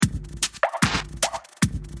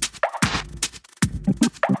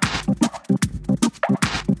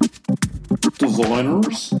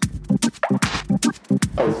designers.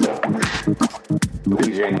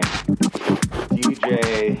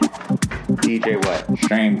 DJ what?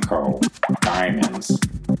 Shamco Diamonds.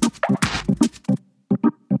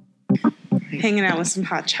 Hanging out with some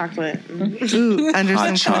hot chocolate. Ooh, under Hot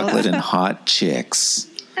some chocolate clothes. and hot chicks.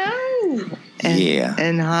 Oh. Yeah.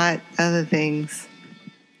 And hot other things.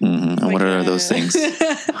 And what are those things?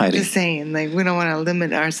 Heidi. Just saying, like, we don't want to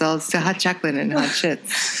limit ourselves to hot chocolate and hot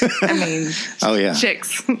shits. I mean, Oh, yeah.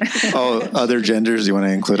 chicks. Oh, other genders? You want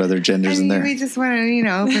to include other genders in there? We just want to,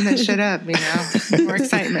 open that shit up, more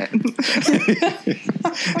excitement.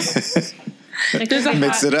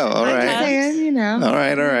 Mix it up. All I'm right. saying, All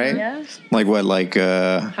right. Yeah. Like what? Like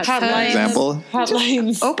Hot lines. example? Hot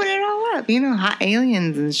lines. open it all up. Hot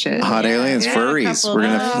aliens and shit. Hot aliens, Yeah, furries. couple We're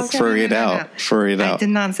going to of those. furry it No. out. Furry it I out. did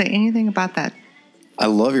not say anything about that. I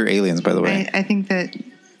love your aliens, by the way. I think that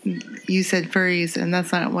you said furries, and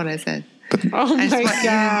that's not what I said. Oh my I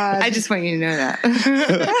god. just want you to know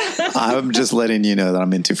that. I'm just letting you know that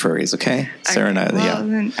I'm into furries, okay? Sarah and I, Well, yeah.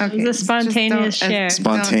 then, okay. It was a spontaneous Just don't- share.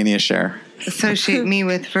 Spontaneous share. Don't associate me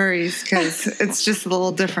with furries because it's just a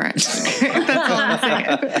little different. That's all I'm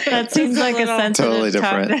saying. That seems like a sensitive Totally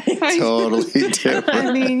different. topic. Totally different.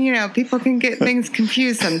 I mean, people can get things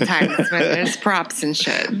confused sometimes when there's props and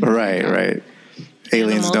shit. Right.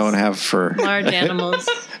 Aliens Animals. don't have fur. Large animals.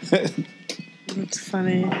 That's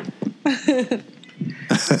funny.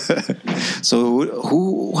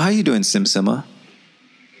 So how you doing, Simsima?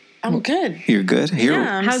 I'm good. You're good? Here.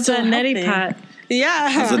 Yeah, I'm How's still the neti healthy. pot? Yeah.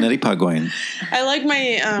 How's the neti pot going? I like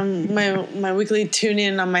my my weekly tune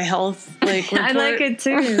in on my health report. I like it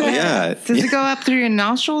too. Yeah. Does it go up through your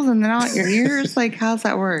nostrils and then out your ears? Like, how's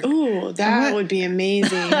that work? Ooh, that What? would be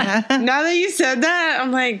amazing. Now that you said that,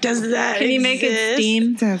 I'm like, does that Can you make it exist?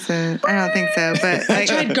 steam? Doesn't. I don't think so. But I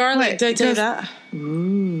tried garlic. what, Did I tell you does- that?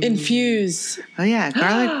 Infuse. Oh yeah,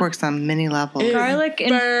 garlic works on many levels. It Garlic and-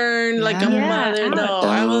 burned like a Yeah. mother though.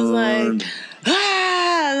 I was like, Burned.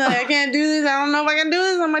 I can't do this. I don't know if I can do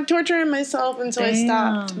this. I'm like torturing myself until I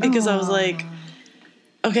stopped because I was like,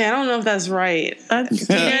 okay, I don't know if that's right. That's,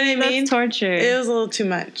 You know what I mean? That's torture. It was a little too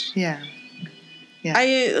much. Yeah.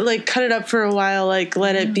 I like cut it up for a while, like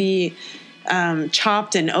let it be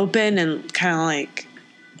chopped and open and kind of like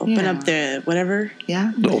open Yeah. up the whatever.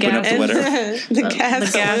 Yeah. Open up the And letter. the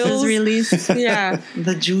gas, the gas is oils. released. Yeah.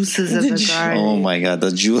 The juices of the garlic. Oh my God,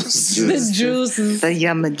 the juice. The juices. The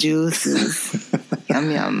yummy juices. Yum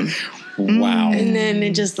yum. Wow. And then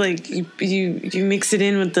it just like you mix it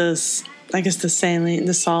in with this, I guess the saline,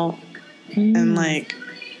 the salt, and like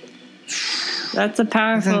That's a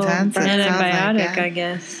powerful intense. It sounds like antibiotic, that. I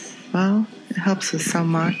guess. Well, it helps with so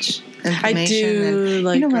much I inflammation. do and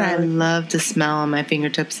like you know what I garlic. love to smell on my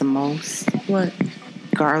fingertips the most? What?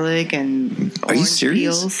 Garlic and Are you orange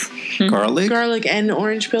serious? peels. Garlic? Garlic and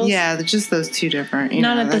orange pills. Yeah, they're just those two different.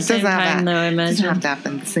 Not know, at the it same doesn't have time, though, I It doesn't imagine. have to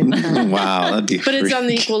happen at the same time. Wow, that'd be But it's on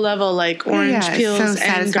the freak. equal level, like orange Yeah, peels it's so and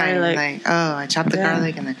satisfying. garlic. Like, oh, I chopped the Yeah.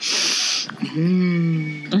 garlic and then.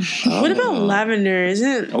 What about lavender?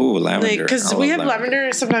 Isn't Oh, lavender. like because I we love have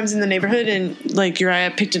lavender sometimes in the neighborhood, and like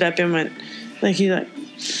Uriah picked it up and went like he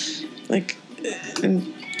like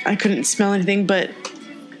and I couldn't smell anything, but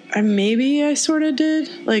I sort of did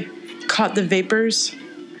like caught the vapors.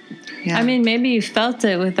 Yeah. I mean, maybe you felt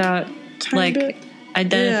it without Tiny like bit.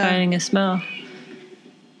 identifying a smell.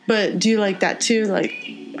 But do you like that too? Like,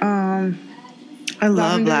 I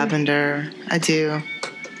love lavender? lavender. I do.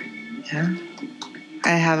 Yeah. I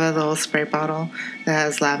have a little spray bottle that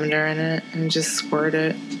has lavender in it and just squirt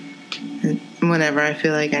it whenever I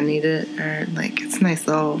feel like I need it, or like it's nice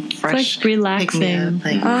little fresh. like relaxing.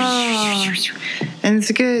 pick-me-up, and it's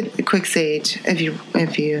a good quick sage if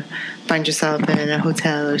you find yourself in a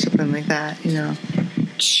hotel or something like that.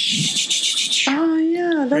 oh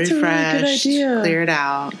yeah, that's a really good Refreshed, idea. clear it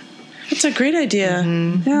out. That's a great idea.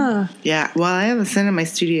 Mm-hmm. Yeah. Yeah, well, I have a scent in my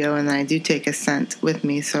studio, and I do take a scent with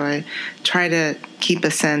me, so I try to keep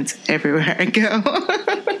a scent everywhere I go.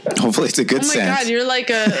 Hopefully it's a good Oh my scent. god, you're like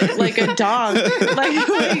a dog. like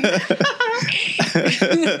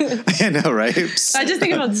I know, right? I just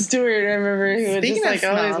think about Stuart. I remember he would Speaking just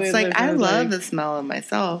of like always smells, leave like I his, love the smell of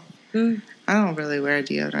myself. Mm. I don't really wear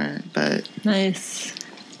deodorant, but Nice.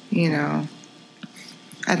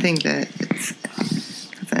 I think that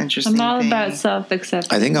it's an interesting. I'm all thing. about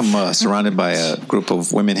self-acceptance. I think I'm surrounded by a group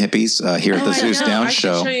of women hippies here at the I Zeus know. Down I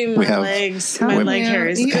show. Can show you We my have legs, Tell my me, leg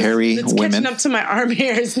hairs. you- hairy It's women. catching up to my arm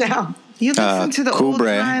hairs now. You listen to the old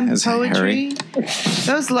Kubre time is poetry.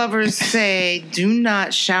 Those lovers say, "Do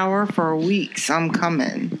not shower for weeks. I'm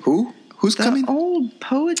coming." Who? Who's The coming? old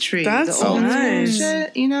poetry. That's the old nice.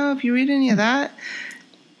 shit. If you read any of that,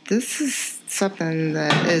 this is something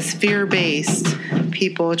that is fear-based.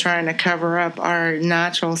 People trying to cover up our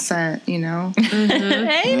natural scent, you know?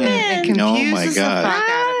 Amen. It confuses Oh my the God. fuck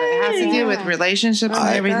out of it. It has to do with relationships and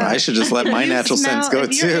everything. I should just let my natural scents go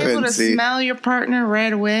if you're too able and to see. smell your partner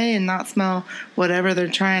right away and not smell whatever they're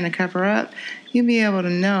trying to cover up, you'll be able to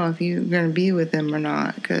know if you're going to be with them or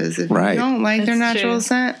not. Because if Right. you don't like their That's natural true.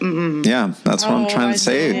 scent, Yeah, that's what I'm trying I to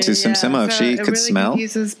say see. to Sim Yeah. Sima. If So she it could really smell,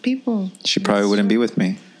 confuses people. she probably wouldn't be with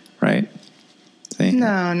me, right? See? No,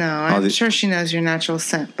 I'm the- sure she knows your natural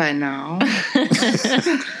scent by now.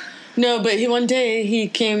 No, but one day he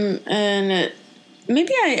came and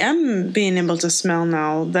maybe I am being able to smell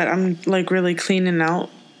now that I'm like really cleaning out.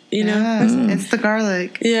 You know? Yeah, it's the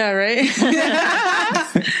garlic. Yeah, right.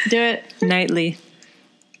 Do it nightly.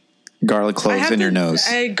 Garlic I cloves have in your to- nose.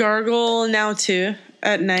 I gargle now too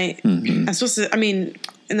at night. Mm-hmm. I'm supposed to. I mean,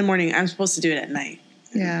 in the morning. I'm supposed to do it at night.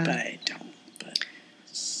 Yeah. but I don't. But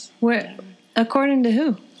Where? According to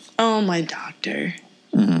who? oh, my doctor.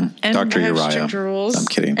 And Dr. I have Uriah. strict rules. I'm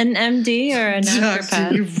kidding. An MD or a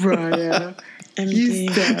naturopath? Uriah.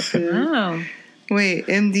 MD. Stop it. Oh. Wait,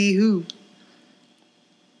 MD who?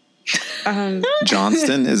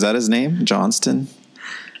 Johnston, is that his name? Johnston?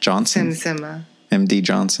 Johnson? Simsima. MD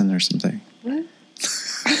Johnson or something. We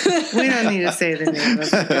don't need to say the name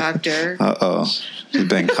of the doctor. Uh-oh. She's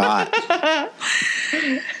been caught.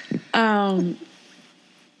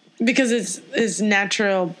 Because it's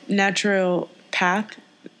natural path.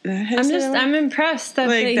 I'm impressed that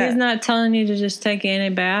Like he's that. not telling you to just take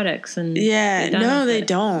antibiotics and Yeah, be done no, with they it.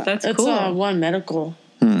 don't. That's It's cool. one medical.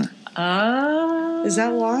 Oh, Is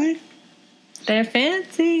that why? they're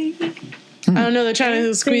fancy. I don't know. They're trying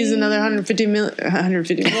to squeeze another $150 million.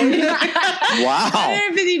 Wow.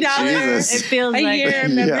 $150 Jesus. It feels a like year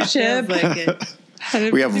it. membership. Like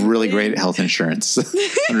it. We have really great health insurance.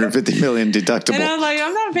 150 million And deductible. I'm like,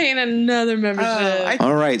 I'm not paying another membership.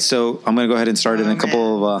 All right, so I'm going to go ahead and start in a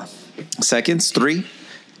couple of seconds. 3,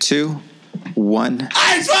 2, 1.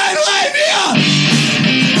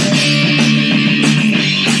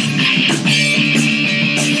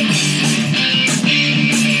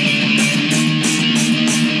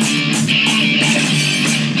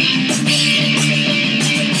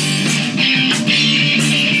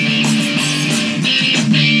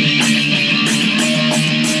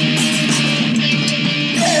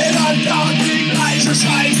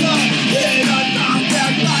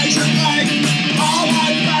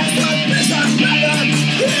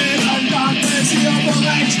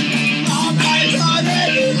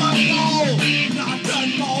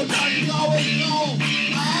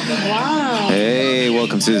 Wow. Hey,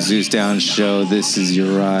 welcome to the Zeus Down Show. This is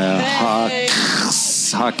Uriah Hey.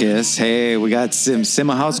 Hawkes. Hey, we got Sim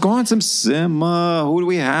Sima. How's it going, Sim Sima? Who do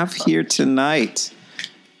we have here tonight?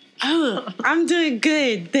 Oh, I'm doing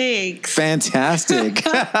good. Thanks. Fantastic.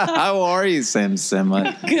 How are you, Sim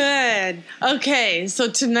Sima? Good. Okay, so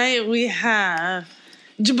tonight we have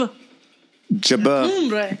Jabba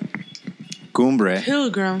Umbre Gumbre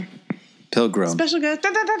Pilgrim. Pilgrim. Special guest.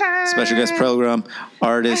 Da-da-da-da. Special guest Pilgrim,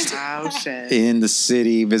 artist Oh, shit. in the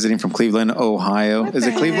city, visiting from Cleveland, Ohio. Is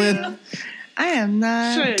it Cleveland? I am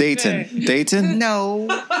not. Sure. Dayton. Dayton? No.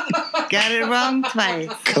 Got it wrong twice.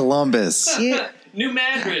 Columbus. Yeah, New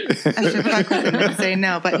Madrid. I should fuck with him and say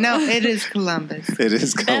no. But no, it is Columbus. It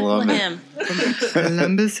is Columbus. Bethlehem.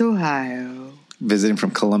 Columbus, Ohio. Visiting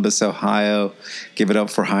from Columbus, Ohio. Give it up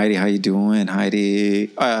for Heidi. How you doing, Heidi?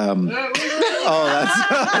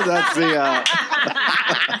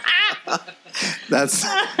 That's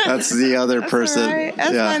the that's the other person. Right.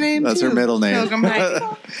 That's my name that's too. her middle name. Pilgrim Heidi.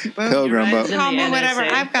 Pilgrim, Right? but Call me In the whatever.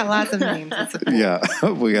 NSA. I've got lots of names. It's okay. yeah,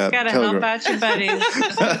 we got Gotta help Pilgrim. out your buddies.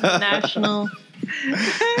 National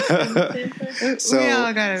So we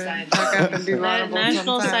all gotta fuck up and be laudable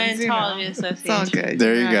National sometimes, you know. Scientology It's all Association. good.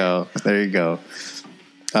 there you Right. go. There you go.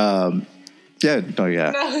 Yeah. No.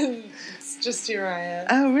 Yeah. It's just Uriah.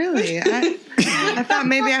 Oh, really? I thought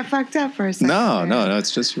maybe I fucked up for a second. No.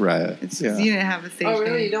 It's just Uriah. It's Yeah. just, you didn't have a stage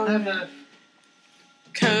name. don't have a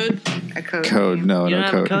code? A code. Code. No. You No don't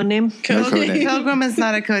have a code. code name? No code name. Pilgrim is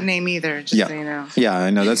not a code name either, just Yeah. so you know. Yeah, I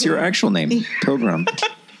know. That's your actual name, Pilgrim.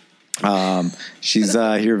 She's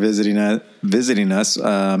here visiting us.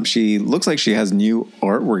 She looks like she has new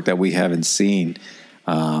artwork that we haven't seen.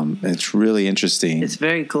 It's really interesting. It's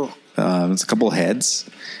very cool. It's a couple of heads.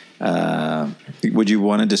 Would you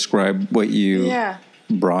want to describe what you Yeah.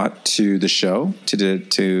 brought to the show,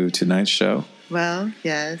 to tonight's show? Well,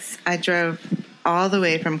 yes. I drove all the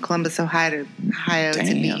way from Columbus, Ohio to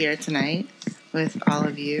be Damn. here tonight with all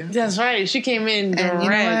of you. That's right. She came in And you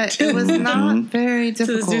know direct what? It was not very to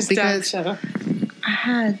the difficult Zeus Down because show. I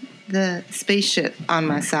had the spaceship on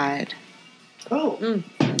my side. Oh.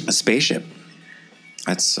 A spaceship.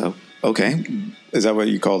 That's so okay. Is that what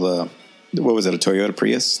you call what was it, a Toyota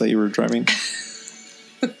Prius that you were driving?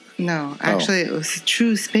 No, actually, it was a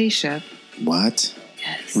true spaceship. What?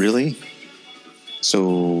 Yes. Really? So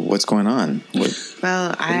what's going on?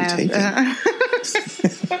 Well, I are you have.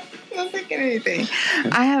 Not taking anything.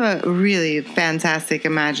 I have a really fantastic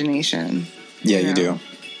imagination. Yeah, you do.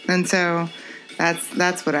 And so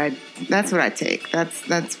that's what I take.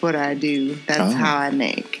 That's what I do. That's how I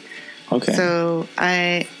make. Okay. So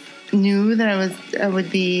I knew that I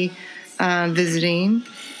would be visiting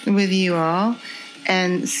with you all,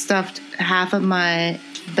 and stuffed half of my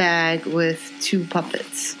bag with 2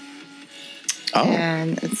 puppets. Oh.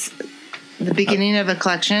 And it's the beginning of a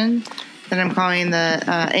collection that I'm calling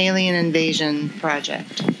the Alien Invasion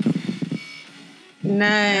Project.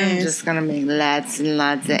 Nice. I'm just gonna make lots and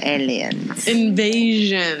lots of aliens.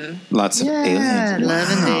 Invasion. Lots of aliens. Love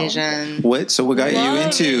Wow. invasion. What? So what got Love you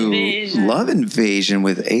into invasion. love invasion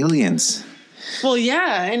with aliens? Well,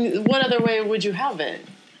 yeah. And what other way would you have it?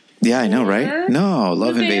 Yeah, I know, right? War? No,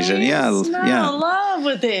 love With invasion. aliens? Yeah, No, yeah. love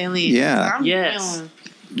with the aliens. Yeah. I'm Yes. feeling-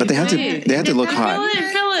 But they have to look Feel hot.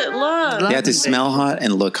 it, love. They have to smell hot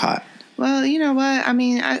and look hot. Well, you know what? I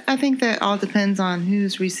mean, I think that all depends on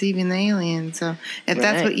who's receiving the alien. So if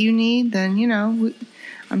that's Right. what you need, then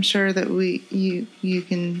I'm sure that you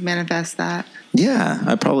can manifest that. Yeah,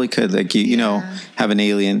 I probably could. Like you know, Yeah. have an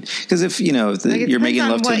alien because if you know if Like, it you're depends making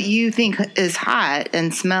on love what to you think is hot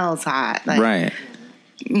and smells hot. Like, right.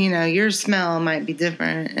 Your smell might be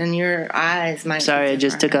different, and your eyes might. Sorry, be I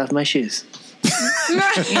just took different. off my shoes. You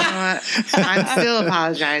know what? I'm still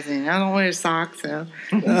apologizing. I don't wear socks, so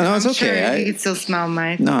No, it's I'm sure okay. you can still smell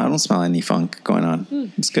my. No, I don't smell any funk going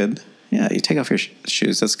on. It's good. Yeah, you take off your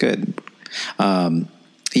shoes. That's good.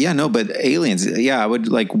 Yeah, no, but aliens. Yeah, I would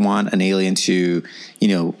like want an alien to,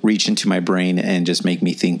 reach into my brain and just make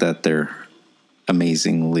me think that they're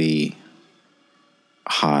amazingly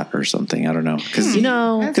hot or something. I don't know because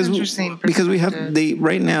That's interesting. because we have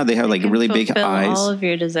right now they have like really big Fulfill eyes. all of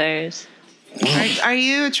your desires. Are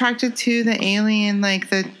you attracted to the alien, like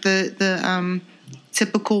the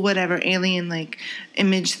typical whatever alien like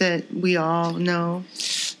image that we all know?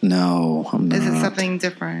 No, I'm not. Is it something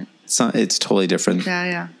different? It's totally different.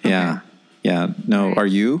 Yeah. Yeah. No, Right. are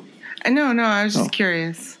you? No. I was just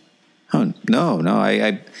curious. Oh no,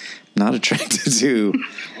 I'm not attracted to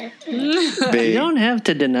You big. don't have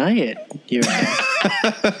to deny it.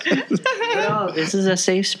 This is a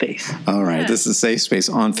safe space. All right, this is a safe space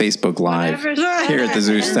on Facebook Live here at the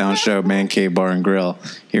Zeus Town Show, Man Cave Bar and Grill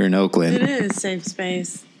here in It Oakland. is safe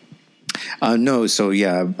space. No, so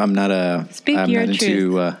yeah, I'm not Speak I'm your not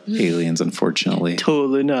into aliens, unfortunately.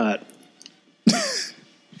 Totally not.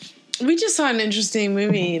 We just saw an interesting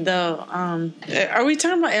movie, though. Are we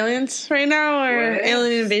talking about aliens right now or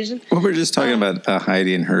alien invasion? Well, we're just talking about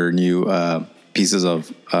Heidi and her new pieces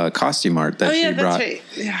of costume art that she brought. right.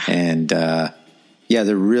 Yeah. And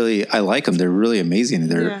they're really, I like them. They're really amazing.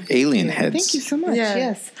 They're alien heads. Thank you so much. Yeah.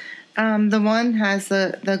 Yes. The one has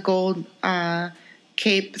the gold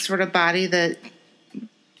cape sort of body that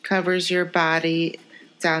covers your body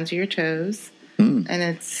down to your toes, and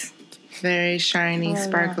it's very shiny,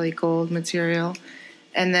 sparkly gold material.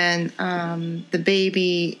 And then the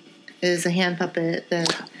baby is a hand puppet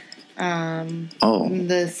that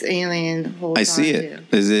this alien holds. I see onto.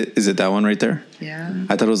 it. Is it that one right there? Yeah.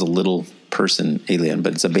 I thought it was a little person alien,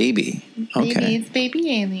 but it's a baby. Okay. Baby, it's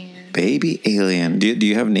baby alien. Baby alien. Do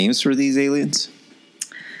you have names for these aliens?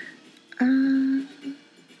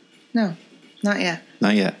 No, not yet.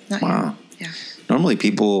 Not yet. Not Wow. yet. Yeah. Normally,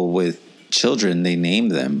 people with children, they name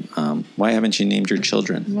them. Why haven't you named your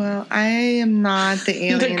children? Well, I am not the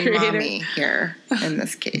alien creator. mommy here in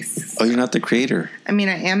this case. Oh, you're not the creator. I mean,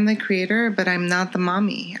 I am the creator, but I'm not the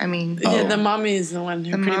mommy. I mean, Yeah, the mommy is the one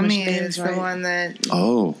who the pretty mommy much names, is right? the one that,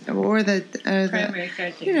 Oh, or the Primary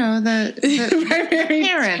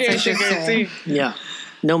parents, I should say. Yeah.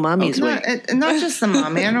 No mommies Not, wait. not just the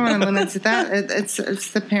mommy. I don't want to limit it to that.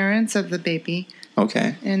 It's the parents of the baby,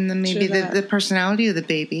 okay. and then maybe True that. the personality of the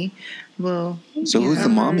baby will. So who's the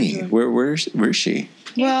mommy? Where's she?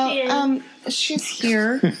 Well, she's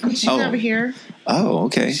here. She's Oh. over here. Oh,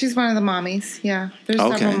 okay. She's one of the mommies. Yeah, there's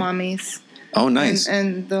Okay. several mommies. Oh, nice.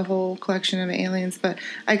 And the whole collection of aliens, but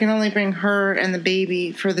I can only bring her and the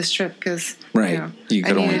baby for this trip because Right. You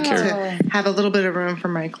could I only needed carry- to have a little bit of room for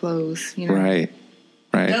my clothes. You know, Right.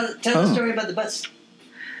 Tell the story about the bus.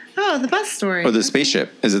 Oh, the bus story. Or the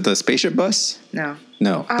spaceship. Is it the spaceship bus? No.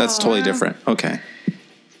 No, that's totally different. Okay.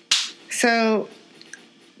 So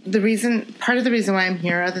part of the reason why I'm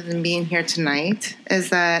here, other than being here tonight, is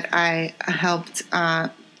that I helped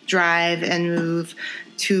drive and move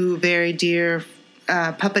two very dear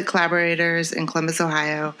puppet collaborators in Columbus,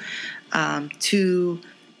 Ohio, to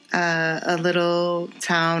a little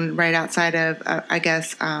town right outside of, I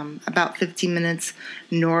guess, about 15 minutes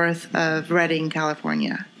north of Redding,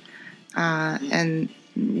 California. And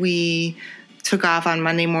we took off on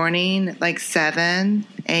Monday morning at like 7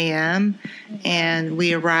 a.m. and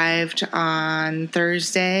we arrived on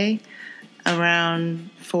Thursday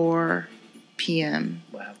around 4 p.m.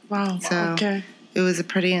 Wow. So okay. it was a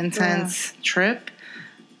pretty intense trip.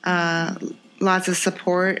 Lots of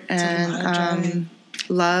support and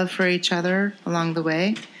love for each other along the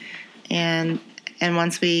way. And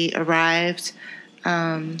once we arrived,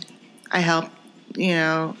 I helped,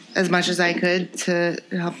 as much as I could to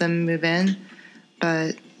help them move in.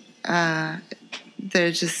 But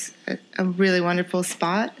they're just a really wonderful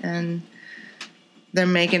spot, and they're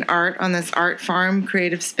making art on this art farm,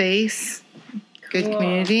 creative space, good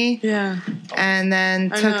community. Yeah. And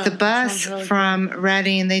then I took know, the that bus sounds really from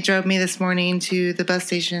Redding. They drove me this morning to the bus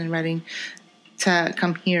station in Redding to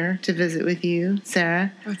come here to visit with you,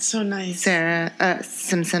 Sarah. That's so nice.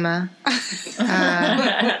 Simsima.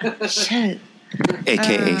 Shit.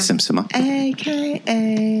 AKA Simsima.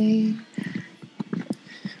 AKA.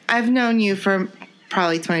 I've known you for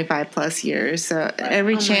probably 25 plus years, so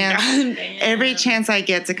every chance I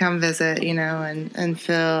get to come visit, and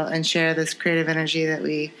feel and share this creative energy that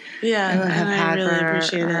we have had really for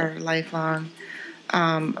appreciate our lifelong,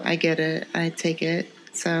 I get it, I take it.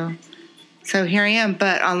 So here I am.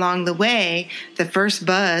 But along the way, the first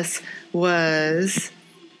bus was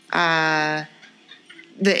the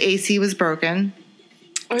AC was broken.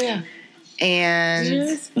 Oh yeah. And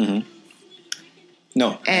Mm-hmm.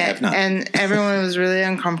 No, I have not. And everyone was really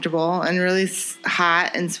uncomfortable and really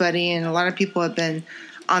hot and sweaty. And a lot of people had been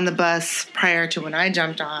on the bus prior to when I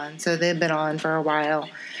jumped on. So they'd been on for a while.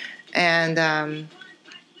 And,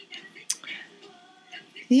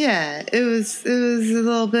 it was a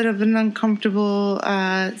little bit of an uncomfortable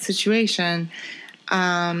situation.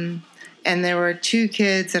 And there were two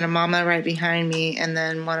kids and a mama right behind me, and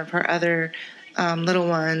then one of her other little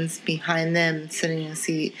ones behind them sitting in a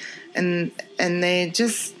seat. And they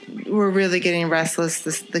just were really getting restless,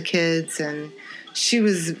 the kids. And she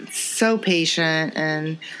was so patient,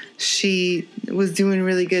 and she was doing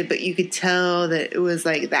really good, but you could tell that it was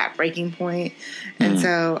like that breaking point. And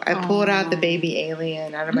so I pulled out the baby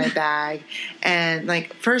alien out of my bag, and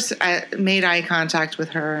first I made eye contact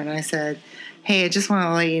with her, and I said, "Hey, I just want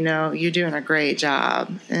to let you know you're doing a great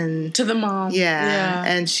job." And to the mom. Yeah.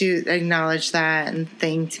 And she acknowledged that and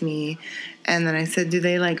thanked me. And then I said, "Do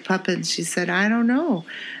they like puppets?" She said, "I don't know.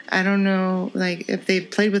 I don't know, if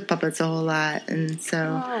they've played with puppets a whole lot." And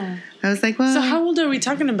so I was like, "Well." So how old are we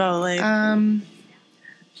talking about?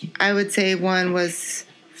 I would say one was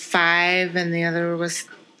 5, and the other was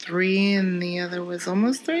 3, and the other was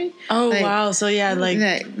almost 3. Oh wow! So 3,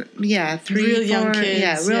 real young kids.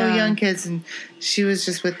 Yeah, real young kids, and she was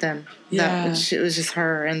just with them. Yeah, it was just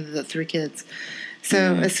her and the 3 kids. So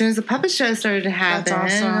as soon as the puppet show started to happen,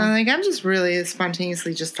 That's awesome. I'm just really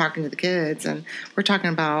spontaneously just talking to the kids, and we're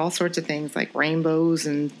talking about all sorts of things like rainbows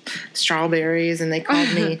and strawberries, and they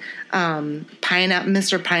called me Pineapple.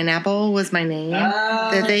 Mr. Pineapple was my name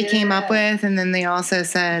that they came up with, and then they also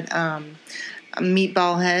said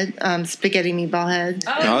meatball head, spaghetti meatball head.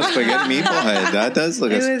 No, spaghetti meatball head. That does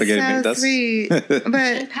look like spaghetti meatball. That's sweet.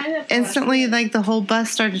 But instantly, the whole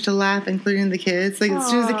bus started to laugh, including the kids. As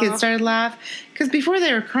soon as the kids started to laugh, because before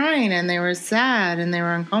they were crying and they were sad and they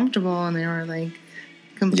were uncomfortable and they were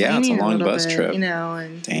complaining it's a long little bus bit, trip.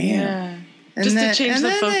 And Damn. Yeah. and Just then, to change and the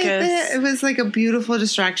then focus. it was like a beautiful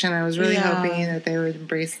distraction. I was really Yeah. hoping that they would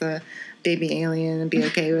embrace the baby alien and be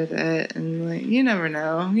okay with it. And you never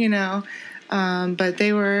know. But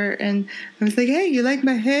they were, and I was like, "Hey, you like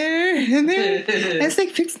my hair?" And I was like,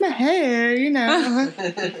 "Fix my hair,"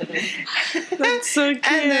 That's so cute.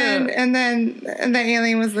 And then the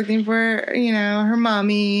alien was looking for, her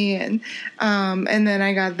mommy, and then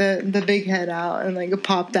I got the big head out and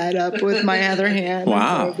popped that up with my other hand.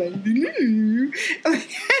 Wow. And so I was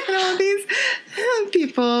and all these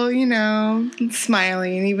people,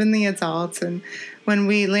 smiling, even the adults. And when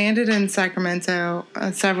we landed in Sacramento,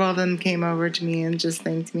 several of them came over to me and just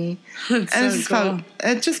thanked me. That's And so cool.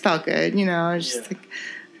 it just felt good, I was just like,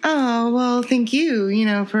 "Oh, well, thank you,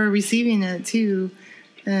 for receiving it too,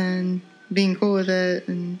 and being cool with it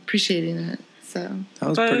and appreciating it." So That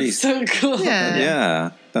was But pretty. it's so cool. Yeah.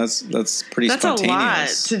 Yeah, that's pretty That's a lot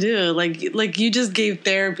spontaneous. to do. Like you just gave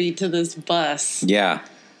therapy to this bus. Yeah.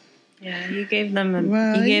 Yeah, you gave them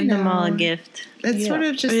Well, them all a you know. gift. it's sort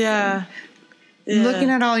of just looking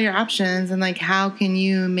at all your options and like how can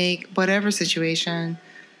you make whatever situation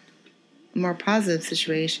a more positive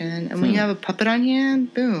situation. And when you have a puppet on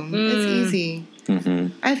hand, boom, it's easy. Mm-hmm.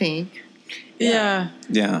 I think Yeah.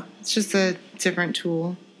 Yeah. it's just a different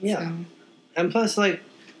tool. Yeah. So. And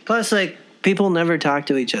plus, people never talk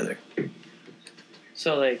to each other.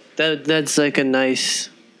 So, like, that's like a nice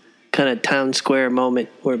kind of town square moment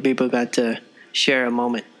where people got to share a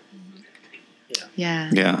moment. Yeah.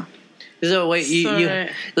 Yeah. So, wait, you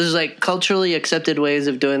Right. there's like culturally accepted ways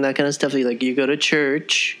of doing that kind of stuff. Like, you go to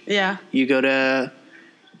church, Yeah. you go to,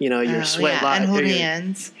 your sweat lodge. and hold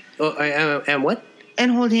hands. And what?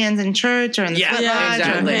 And hold hands in church or in the Yeah, sweat lodge.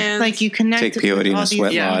 exactly. Or, like you connect. Take peyote in all a these-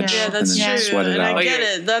 sweat Yeah. lodge Yeah, that's and then true. sweat it And out. I get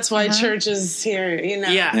it. That's why church is here, Yeah,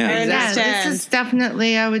 I Yeah. Yeah, understand. this is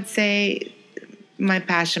definitely, I would say, my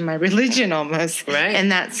passion, my religion almost. Right. In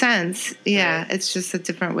that sense. Yeah, Right. it's just a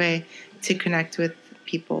different way to connect with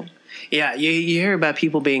people. Yeah, you hear about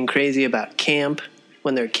people being crazy about camp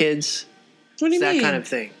when they're kids. What do you That mean? kind of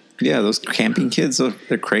thing. Yeah, those camping kids,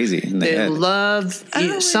 they're crazy. In the They head. love I don't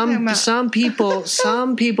know what you're talking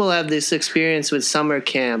some people have this experience with summer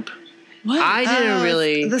camp. What? I didn't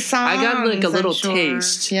really. the I got like a songs, little I'm sure.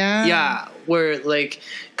 taste. Yeah. Yeah. Where like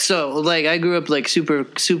I grew up like super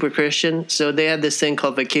Christian, so they had this thing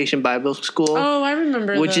called Vacation Bible School, Oh, I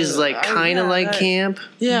remember. which is like kind of like camp,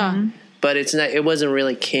 Yeah. but it's not. It wasn't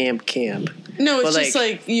really camp. No, it's But, just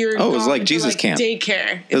like- like you're. Oh, it was gone like for, Jesus camp.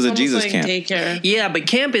 Daycare. It was It's a almost Jesus like camp. Daycare. Yeah, but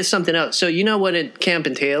camp is something else. So you know what camp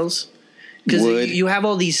entails? Because Wood. you have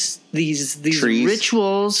all these Trees.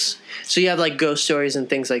 rituals. So you have like ghost stories and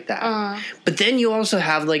things like that. But then you also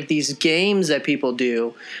have like these games that people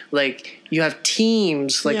do. Like you have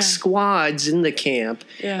teams, like Yeah. squads in the camp,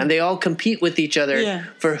 Yeah. and they all compete with each other Yeah.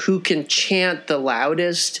 for who can chant the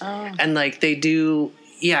loudest. Oh. And like they do,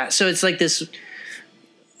 yeah. So it's like this.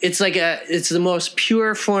 It's the most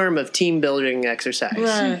pure form of team building exercise.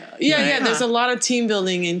 Right. Yeah, yeah. There's a lot of team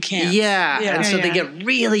building in camp. Yeah, Yeah. and so they Yeah. get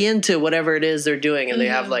really into whatever it is they're doing, and they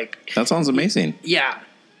have like, That sounds amazing. yeah.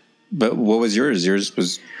 But what was yours? Yours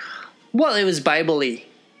was Well, it was Bible-y,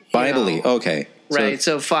 Bible-y. Okay. So- right?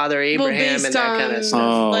 So Father Abraham based and that kind on- of stuff.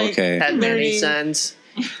 Oh, like, okay. Had many learning- sons,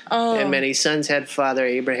 Oh. and many sons had Father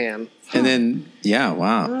Abraham. And then, yeah,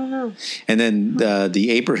 wow. know. And then the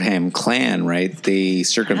Abraham clan, right? They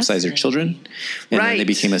circumcised their children, and then they Right.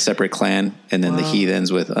 became a separate clan. And then the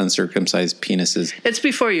heathens with uncircumcised penises. It's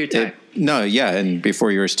before your time. No, yeah, and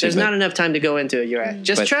before yours too. There's but, not enough time to go into it. You're right.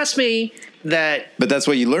 Just But- trust me that but that's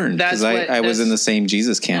what you learned because That's what- I was in the that's- same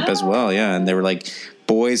Jesus camp as well. Yeah, and they were like,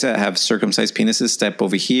 boys that have circumcised penises step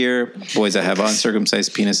over here. Boys that have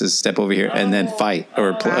uncircumcised penises step over here, and then fight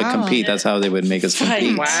or compete. That's how they would make us Fight.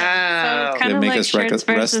 compete. wow. They Kind of make like us shirts versus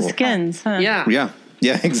wrestle. skins. Huh? Yeah.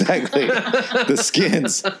 Yeah, exactly. The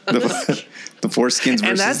skins, the four skins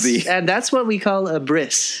And versus that's what we call a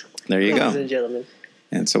bris, There you ladies go. and gentlemen.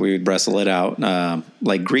 And so we would wrestle it out,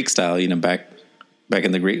 like Greek style, back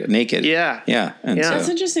in the Greek, naked. Yeah. Yeah. And Yeah. That's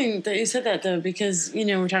so, interesting that you said that though, because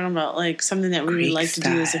we're talking about like something that we would Greek like to do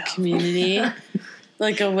as a style. community,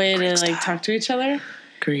 like a way to like talk to each other.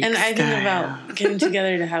 Greek And I think about getting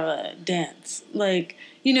together to have a dance, like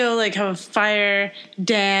like have a fire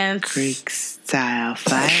dance. Greek style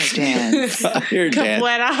fire dance. Fire dance.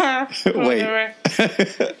 Capoeira. Wait.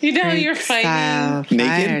 Whatever. You're fighting. Style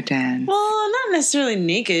Naked? fire dance. Well, not necessarily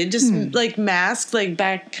naked, just like masked, like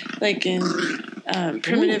back, like in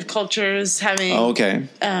primitive cultures, having Oh, okay.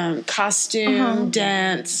 costume,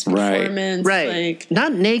 dance, Right. performance, Right. like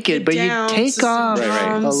Not naked, but you downs, take some off Right, right.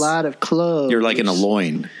 a drums. lot of clothes. You're like in a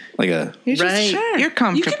loin, like a. You're just, Right. You're You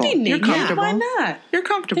comfortable. could be You're naked. comfortable. Why not? You're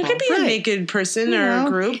comfortable. There could be a Right. naked person or know, a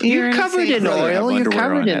group. you're You're covered safe in place. Rather have oil. You're underwear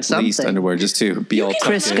covered on, in at least something. underwear, just to be all tucked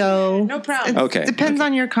in. Crisco. No problem. Okay. Depends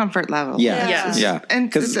on your comfort level. Yeah. Yes. Yeah. And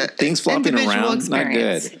Because it's a- things flopping individual around,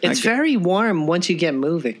 experience. not good. It's very warm once you get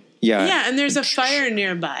moving. Yeah. Yeah, and there's a fire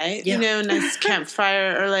nearby, Yeah. nice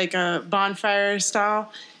campfire or like a bonfire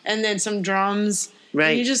style, and then some drums.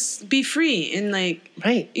 Right. And you just be free and like,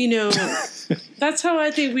 Right. that's how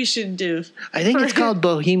I think we should do. I think it's called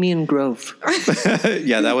Bohemian Grove.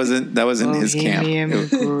 Yeah, that wasn't his camp. Bohemian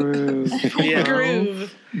groove. Yeah.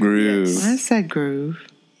 Groove. Groove. I said groove,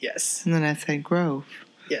 Yes. and then I said grove.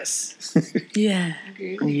 Yes. Yeah.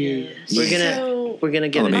 We're gonna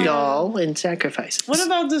get Let a me- doll and sacrifice it. What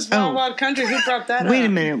about this Wild Oh. Wild Country? Who brought that up? Wait a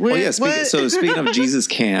minute. Oh yeah. Speaking of Jesus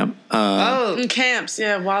Camp, In camps,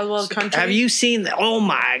 yeah, Wild Wild Country. Have you seen that? Oh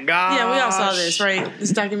my god! Yeah, we all saw this, right?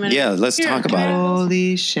 This documentary. yeah, let's talk about it.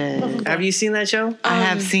 Holy shit. Have you seen that show? I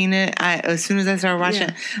have seen it. As soon as I started watching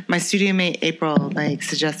yeah. it, my studio mate April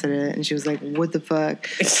suggested it, and she was like, "What the fuck,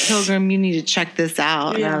 Pilgrim? You need to check this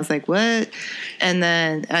out." And Yeah. I was like, "What?" And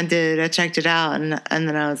then I did. I checked it out, and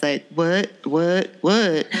then I was like, "What?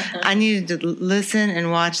 I needed to listen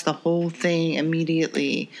and watch the whole thing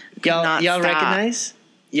immediately. Could not Y'all stop. recognize?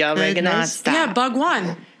 Y'all Could not recognize? stop. Yeah,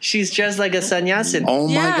 Bhagwan. She's dressed like a sannyasin. Oh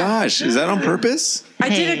my Yeah. gosh, is that on purpose? I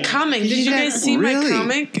did Hey, a comic. Did did you you guys guys- see my Really?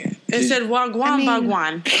 comic? It said Wagwan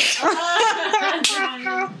Bhagwan.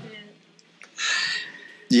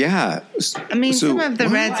 Yeah. I mean, So- some of the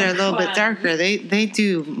reds are a little bit darker. They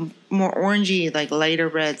do more orangey, like lighter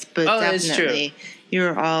reds, but Oh, that's definitely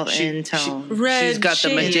you're all in tone. Red. She's got the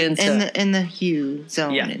shade. magenta. in the hue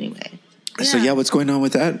zone Yeah. anyway. So yeah, what's going on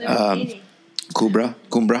with that?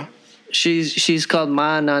 Kumbra, She's called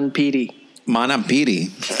Manan Piri. Manampiri.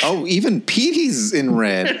 Oh, even Petey's in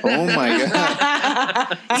red. Oh my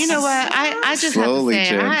god. You know what? I just Slowly, have to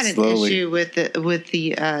say Jen, I had an slowly. issue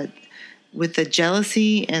with the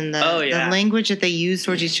jealousy and Oh, yeah. the language that they use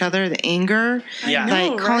towards each other, the anger, Yeah. know,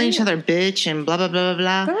 like calling right? each other bitch and blah blah blah blah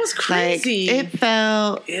blah. That was crazy. Like, it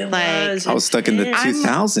felt like was. I was stuck in the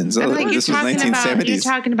 2000s. Oh, I'm like, this was you're 1970s.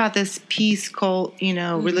 talking about this peace cult,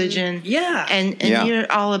 religion. Yeah. And Yeah. you're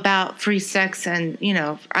all about free sex, and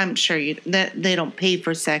I'm sure that they don't pay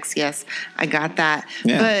for sex. Yes, I got that.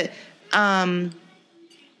 Yeah. But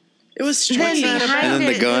It was then strange. behind And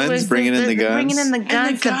then the it guns, was bringing in the guns. bringing in the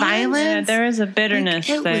guns, the guns. violence. Yeah, there is a bitterness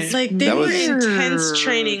It there. was Like they That were was- intense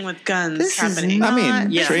training with guns This is happening. not- I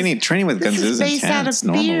mean, Yeah. training with guns This is is based out of intense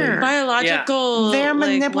normally. fear. Biological. Their like,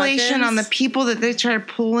 manipulation on the weapons. people that they tried to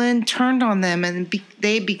pull in turned on them, and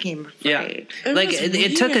they became Yeah. afraid. Like was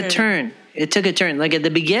it took a weird. turn. It took a turn. Like at the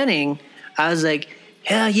beginning, I was like,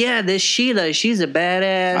 hell yeah, this Sheila, she's a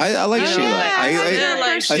badass. I like You know, Sheila. like-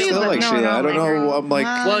 I still like Sheila. I don't know. I'm like,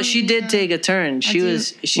 well, she did take a turn. She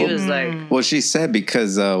was like, well, she said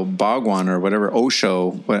because Bhagwan or whatever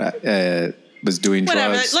Osho was doing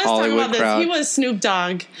Whatever. drugs. Let's Hollywood talk about crowd. this. He was Snoop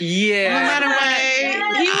Dogg. yeah. No matter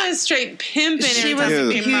what, He was straight pimping. she every was time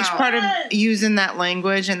a he came huge out. part of using that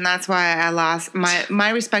language, and that's why I lost my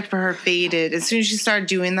respect for her. Faded as soon as she started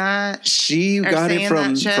doing that. She Or got it saying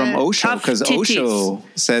from that shit. Osho Tough because titties. Osho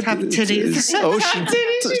said Tough titties. Osho, Tough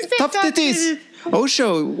titties. She said tough tough titties.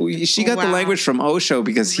 Osho, she got the Wow. language from Osho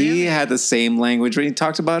because he had the same language when he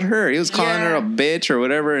talked about her. He was calling her a bitch or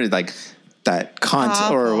whatever, and like that cunt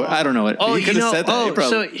or I don't know what. Oh, he could have said that. He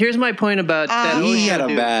so here's my point about that. he Osho had a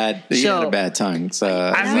dude. bad tongue. So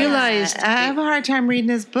I realized I have a hard time reading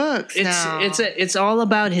his books. now. it's all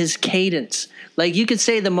about his cadence. Like you could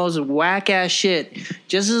say the most whack ass shit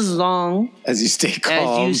just as long as you stay as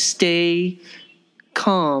calm, you stay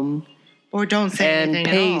calm or don't say and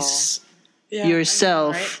anything pace Yeah,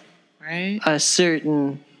 yourself right? a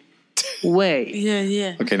certain way. Yeah,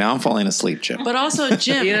 yeah. okay, now I'm falling asleep, Jim. But also,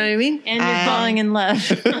 Jim. You know what I mean? And you're falling in love.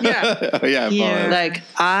 Yeah. Oh, yeah, I'm Yeah. falling. Like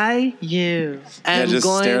I You, am just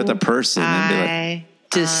going stare at the person and be like, I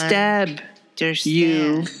to stab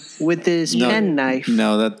you understand. with this no, pen knife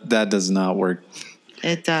No, that does not work.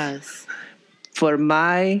 It does. for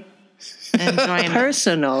my Enjoyment.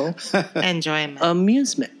 personal Enjoyment.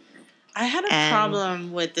 amusement. I had a And-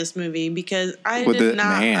 problem with this movie because I With did the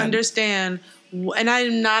not man. understand, and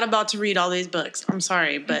I'm not about to read all these books. I'm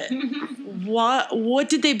sorry, but what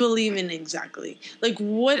did they believe in exactly? Like,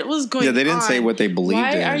 what was going on? Yeah, they didn't say what they believed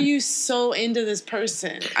Why in. are you so into this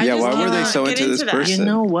person? Yeah, why were they cannot so get into this that. person? You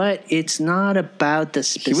know what? It's not about the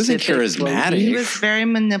specific. He wasn't charismatic. He was very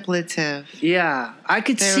manipulative. Yeah, I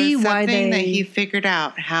could There see was why something they. that he figured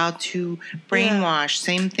out how to brainwash.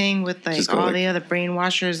 Same thing with Just like go all like- the other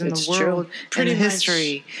brainwashers in It's the true. world Pretty and much.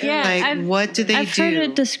 history. Yeah, like I've- what do they I've do? heard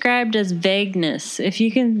it described as vagueness. If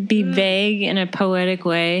you can be vague in a poetic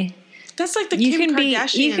way, That's like the you Kim can be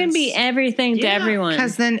Kardashians. everything to Yeah, everyone.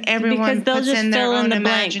 Because then everyone Because they'll puts just in their fill in own the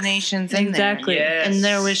blanks. imaginations in Exactly. there. Yes. And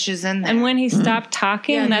their wishes in there. And when he stopped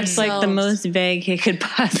talking, Yeah, that's like the themselves. most vague he could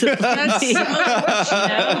possibly be.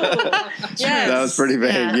 Yes. That was pretty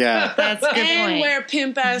vague. Yeah. That's a good and point. wear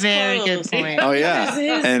pimp ass Very clothes. good point. Oh yeah,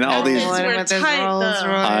 His and all these. outfits were With his tight, Rolls though.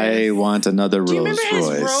 Royce. I want another Do you Rolls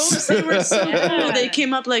remember his Royce. robes? They were so cool. They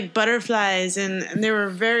came up like butterflies, and they were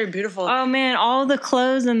very beautiful. Oh man, all the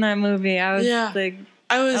clothes in that movie. I was Yeah. like,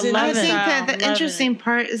 I was in love I his it. think style. that the Love interesting it.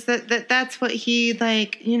 part is that's what he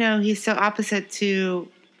like. He's so opposite to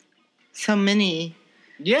so many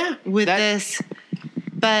Yeah. with this.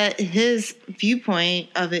 But his viewpoint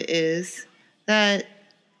of it is that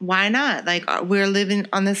why not? Like, we're living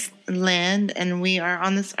on this land and we are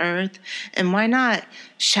on this earth, and why not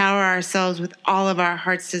shower ourselves with all of our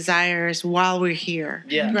heart's desires while we're here?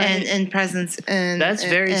 Yeah. Right. And presence and That's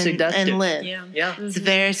very seductive. and live. Yeah. It's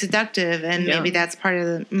very seductive, and Yeah. maybe that's part of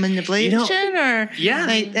the manipulation, or Yeah.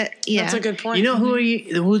 like that. Yeah, That's a good point. You know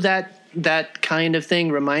who that kind of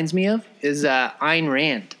thing reminds me of is Ayn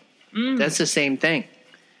Rand. That's the same thing,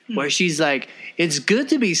 where she's like, "It's good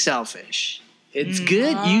to be selfish. It's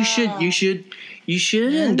good. You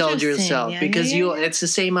should indulge Interesting. yourself Yeah, because yeah, it's the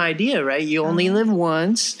same idea, right? You only live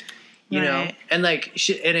once, you know, Right. and like,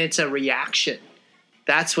 and it's a reaction.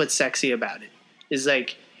 That's what's sexy about it. Is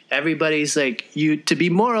like everybody's like, to be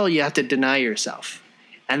moral, you have to deny yourself.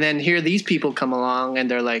 And then here these people come along and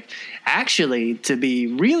they're like, actually, to be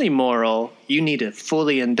really moral, you need to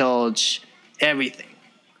fully indulge everything.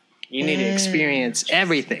 You need to experience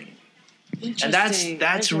everything. And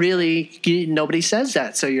that's really, nobody says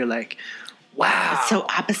that. So you're like, wow. it's so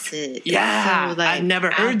opposite. Yeah, It's so, like, I've never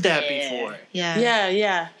heard out that there. before. Yeah, Yeah,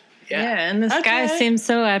 yeah. Yeah, and this guy Okay. seems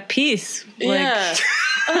so at peace. Like, Yeah.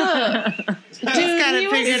 Just got it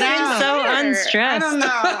figured out. so I unstressed. don't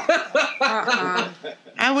know.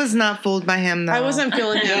 I was not fooled by him, though. I wasn't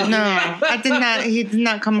feeling him. No, I did not. He did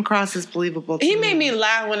not come across as believable. To He made me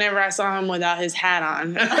laugh whenever I saw him without his hat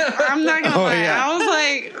on. I'm not gonna Oh, lie. yeah. I was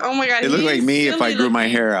like, oh my god. It looked he's like me if I silly grew my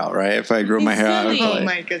looking. hair out, right? If I grew my hair out, I would silly. be Oh like,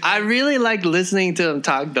 my goodness! I really like listening to him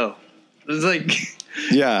talk, though. It's like,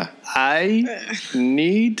 yeah. I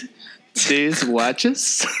need these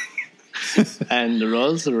watches and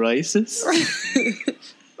Rolls Royces.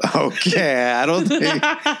 Okay, I don't think.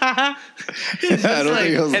 I don't think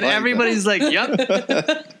it was And like everybody's like, yep.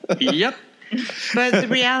 Yep. But the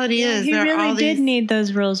reality is, he there are all really did these. need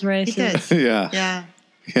those Rolls He Royces. did. that. Yeah, Yeah,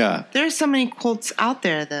 yeah. there's so many cults out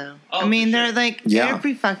there, though. Oh, I mean, for they're sure. like Yeah.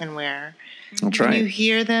 every fucking where. That's You right.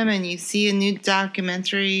 hear them, and you see a new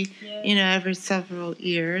documentary, every several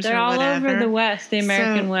years. They're or all whatever. over the West, the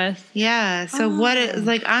American So- West. Yeah. So what it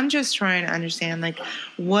like I'm just trying to understand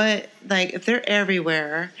what if they're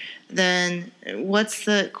everywhere, then what's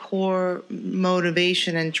the core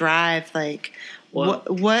motivation and drive Well-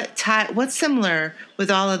 what's similar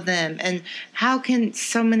with all of them, and how can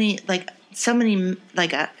so many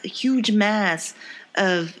a huge mass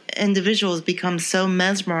of individuals become so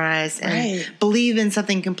mesmerized and Right. believe in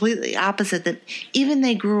something completely opposite that even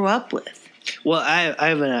they grew up with. Well, I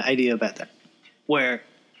have an idea about that. Where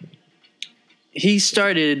he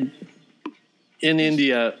started in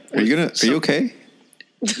India. Are you okay?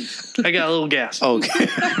 I got a little gas. Okay.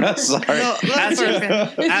 Sorry. That's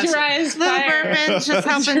it. It's dry as Little fire. bourbon's just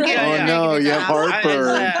helping get Oh yeah. no, you have negative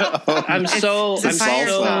heartburn. I'm so It's the fire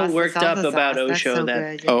sauce, the worked up salsa about sauce. That's Osho so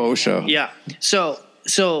that good. Oh, Osho. yeah.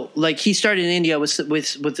 So like he started in India with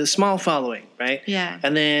a small following, right? Yeah.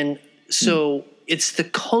 And then so it's the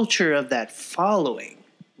culture of that following,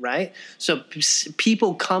 right? So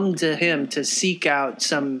people come to him to seek out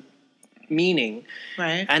some meaning,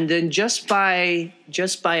 Right. and then just by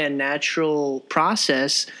a natural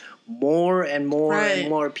process, more and more Right. and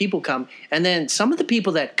more people come, and then some of the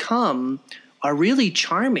people that come are really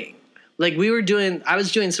charming. Like I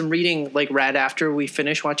was doing some reading like right after we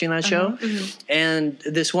finished watching that show, and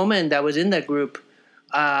this woman that was in that group,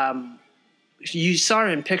 you saw her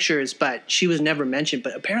in pictures, but she was never mentioned.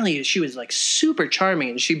 But apparently, she was like super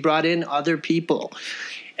charming, and she brought in other people,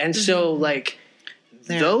 and so like.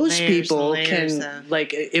 There are Those layers people and layers can of-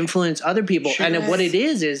 like influence other people, Sure. and what it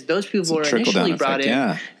is those people were trickle-down initially brought effect, in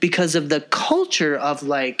yeah. because of the culture of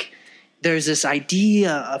like there's this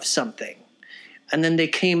idea of something, and then they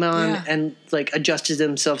came on Yeah. and like adjusted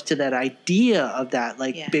themselves to that idea of that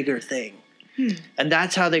like Yeah. bigger thing, and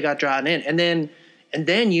that's how they got drawn in, and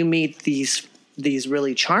then you meet these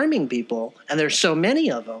really charming people, and there's so many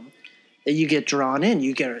of them that you get drawn in.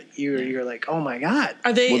 You're like, oh my god.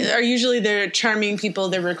 Are usually they're charming people,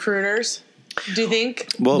 they're recruiters? Do you think?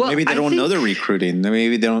 Well, Well, maybe they I don't know think- they're recruiting.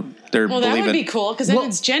 Maybe they don't. They're Well, that would believing. be cool because then Well-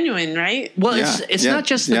 it's genuine, right? Well, Yeah, it's yeah, not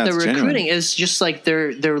just yeah, that they're it's genuine. recruiting. It's just like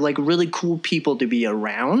they're like really cool people to be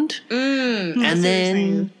around.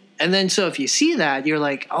 Mm. And then so if you see that, you're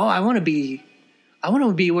like, oh, I want to be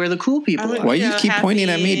where the cool people would- are. Why do you Yeah, keep pointing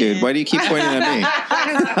at me, dude? happy. Why do you keep pointing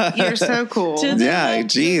at You're so cool. To me? the Yeah, left,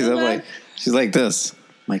 geez. to the I'm like, left. she's like this. I'm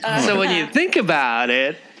like, oh. So when you think about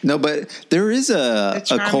it, No, but there is a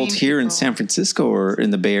charming cult here in people. San Francisco or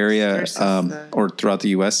in the Bay Area Versus the- or throughout the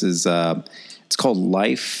U.S. is it's called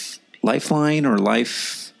Lifeline or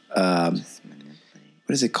Life. What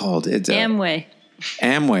is it called? It's Amway.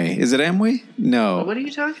 Amway. Is it Amway? No. what are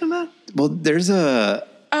you talking about? Well, there's a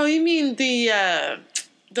Oh, you mean the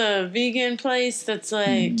vegan place that's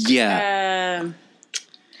like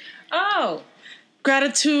Oh,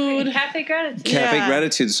 gratitude. Cafe Gratitude. Cafe Yeah.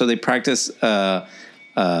 Gratitude. So they practice. They were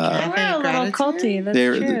a little Gratitude? culty. That's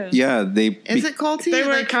They're true. yeah. They Is it culty? They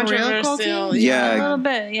were like for real controversial. culty? Yeah. A little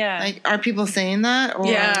bit, yeah. Like, are people saying that? Or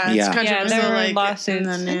Yeah, Yeah. it's controversial. Yeah, there were like, lawsuits. in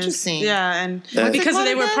the news. Interesting. Yeah, and What's because it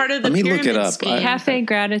they were called part of the Let me look pyramid it up. scheme. Cafe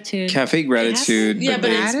Gratitude. Cafe Gratitude. Yeah, but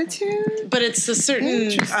it's- Attitude? But it's a certain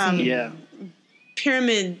Interesting. Yeah.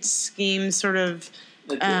 pyramid scheme, sort of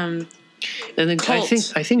And then cult.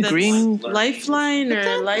 I think that's Green. Lifeline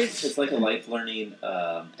or life. like a life learning.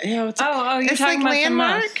 Yeah, what's Oh, you're It's talking like about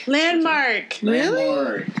Landmark? Landmark.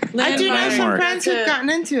 Really? I do know some Landmark. friends who've gotten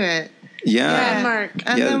into it. Yeah, Landmark.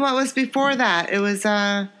 And Yeah. then what was before that? It was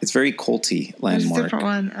it's very culty. there's a Landmark. different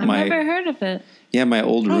one. I've My never heard of it. yeah, my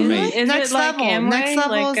old roommate. Is Next it like level. Amway? Next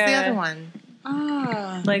level Like, is the other one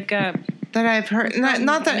Ah. Like that I've heard.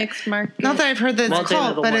 Not that mixed market. not that I've heard that it's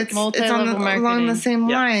Multi-level cult, but it's marketing. on the, Multi-level along the marketing. same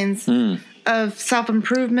Yeah. lines Mm. of self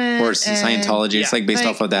improvement Or Scientology. It's like based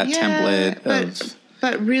off of that template of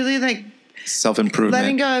but really like self improvement.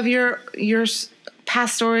 letting go of your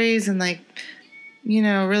past stories and like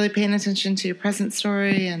really paying attention to your present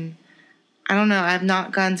story. And I don't know, I've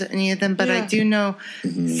not gone to any of them, but I Yeah. do know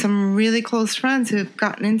some really close friends who have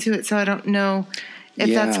gotten into it, so I don't know if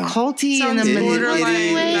that's Yeah. culty in a Sounds manipulative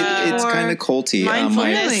borderline, way. It's or- kind of culty. My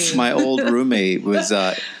mindfulness. my old roommate was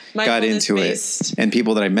got into it, Mindfulness-based. and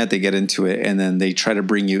people that I met, they get into it, and then they try to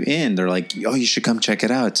bring you in. They're like, "Oh, you should come check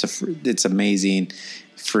it out. It's amazing,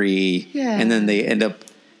 free." Yeah. And then they end up.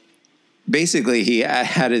 Basically, he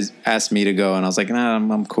asked me to go, and I was like, "Nah,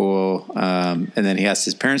 I'm cool." And then he asked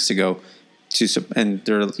his parents to go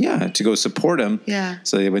to go support him. Yeah.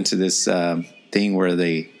 So they went to this thing where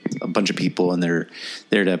a bunch of people, and they're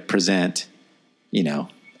there to present.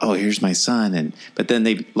 Oh, here's my son, but then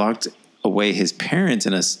they locked away his parents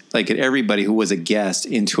and everybody who was a guest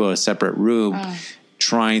into a separate room,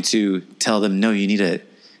 trying to tell them, no, you need to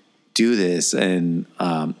do this, and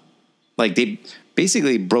they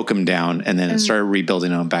basically broke him down and then started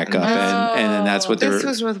rebuilding him back up, and then that's what This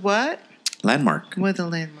was with what? Landmark. With a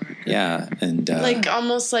landmark. Yeah, and Like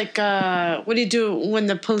almost like what do you do when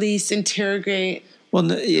the police interrogate? well,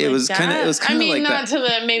 it was that? kind of I mean, like not that. to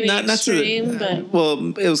the maybe Not to the- extreme, but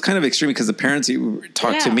Well, it was kind of extreme because the parents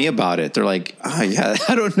talked to Yeah. me about it. They're like, "Oh yeah,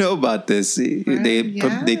 I don't know about this." They're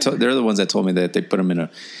the ones that told me that they put him in a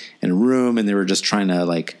room, and they were just trying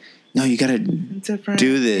to no, you got to Different.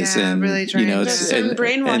 do this, Yeah, and really trying it's to- Some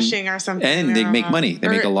brainwashing or something. and they make money. They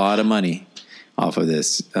make a Or- lot of money off of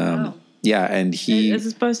this. Yeah, and he Is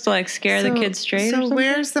it supposed to scare the kids straight? or So something?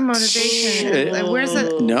 where's the motivation? Like, where's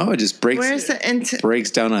the no, it just where's the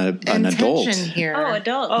breaks down an adult. intention here? Oh,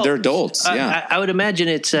 adult. They're adults. Yeah, I would imagine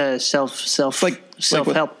it's self like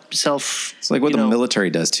help it's like what the military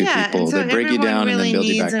does to people. and so They break you everyone down really and then build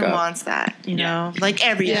you needs back and up. wants that, like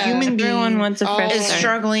every Yeah. human being. Everyone wants a fresh is start.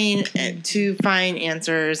 struggling to find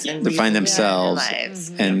answers and To find reasons in themselves, their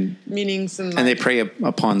lives. and meanings and they prey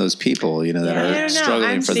upon those people, that I don't are know. struggling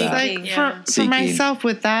I'm for that. Like Yeah. for Seeking. myself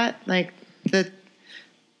with that, like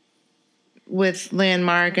with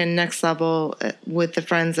Landmark and Next Level, with the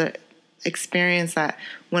friends that experience that,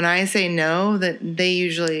 when I say no, that they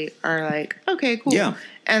usually are like, okay, cool. Yeah.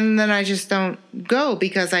 And then I just don't go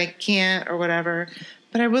because I can't or whatever.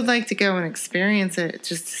 But I would like to go and experience it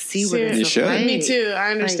just to see what it's You should. like. Me too.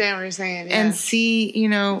 I understand what you're saying. Yeah. And see,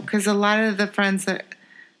 because a lot of the friends that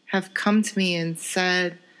have come to me and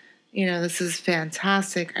said, this is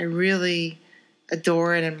fantastic. I really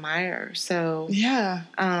adore and admire. So, yeah.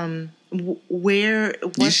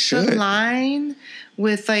 what's the should. line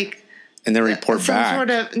with And then report some back. sort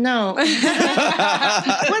of no?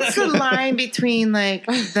 What's the line between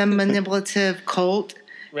the manipulative cult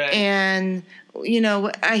and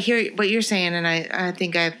I hear what you're saying, and I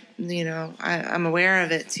think I'm aware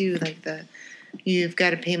of it too. You've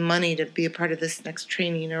got to pay money to be a part of this next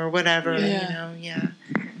training or whatever. Yeah.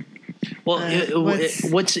 Well,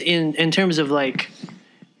 what's in terms of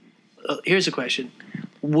here's a question: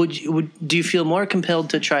 do you feel more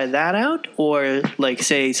compelled to try that out, or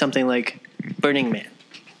say something like Burning Man?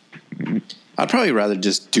 I'd probably rather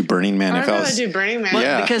just do Burning Man I'd if I rather was. do Burning Man.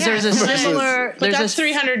 Yeah. Because there's a similar. But there's that's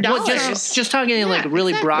 $300. Well, just talking in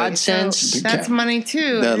really exactly. broad So sense. that's money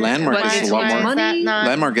too. The And Landmark why- is a lot why more- is that Money? not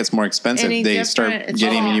Landmark gets more expensive. any They different? start It's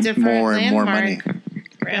getting all you different more and more money. Landmark.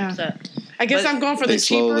 Ramps up. I guess But I'm going for They the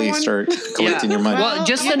cheaper slowly one. start collecting your money. Well,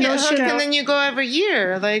 just you the get notion. hooked and then you go every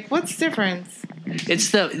year. What's the difference?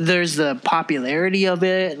 there's the popularity of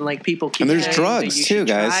it, and like people keep And there's saying drugs, that you too, should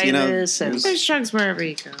guys, try you know, this, and There's drugs wherever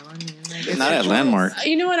you go. I mean, like, it's Not at Landmark.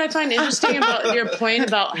 You know what I find interesting about your point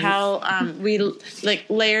about how we like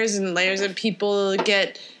layers and layers of people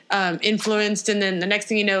get influenced, and then the next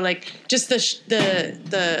thing you know, like just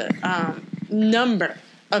the number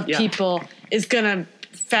of people is gonna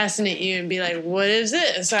fascinate you and be like, what is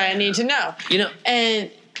this? I need to know. you know, And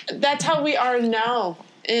that's how we are now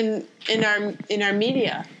in our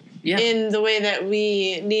media. yeah. In the way that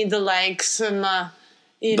we need the likes and the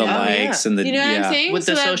likes and the you know what I'm saying? With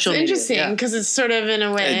the that's social media, interesting yeah. because it's sort of in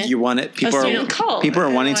a way You want it. People student cult, are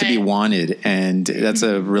in a wanting to be way. wanted, and that's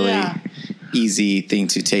a really Yeah. easy thing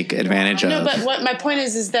to take advantage No, of. but what my point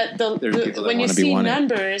is that There's people that when you wanna be see wanted.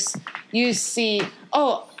 numbers, you see,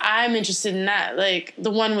 oh, I'm interested in that. Like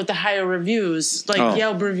the one with the higher reviews, like Oh.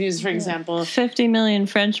 Yelp reviews, for example. 50 million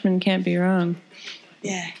Frenchmen can't be wrong.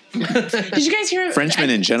 Yeah. Did you guys hear? Frenchmen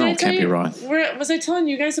in general did I tell can't be you- wrong. Was I telling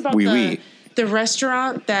you guys about Oui, oui. the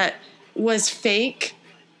restaurant that was fake?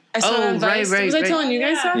 I saw it Oh, on Vice. right, Was I right. telling you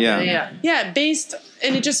guys that? Yeah. Yeah, based,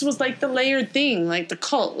 and it just was like the layered thing, like the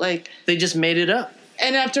cult, like. They just made it up.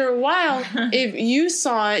 And after a while, if you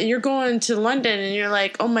saw it, you're going to London and you're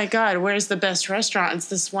like, oh my God, where's the best restaurant? It's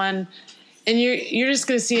this one. And you're just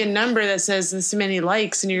going to see a number that says this many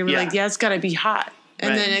likes, and you're going to be Yeah. like, yeah, it's got to be hot. And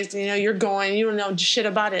Right. then next thing you know, you're going, you don't know shit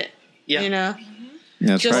about it. Yeah. You know?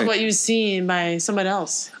 That's Just right. what you've seen by someone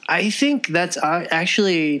else. I think that's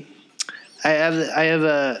actually,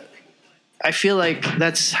 I feel like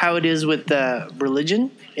that's how it is with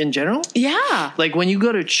religion in general. Yeah. Like when you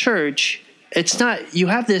go to church, it's not, you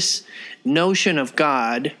have this notion of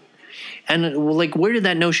God, and like, where did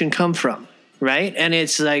that notion come from? Right. And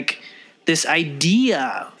it's like this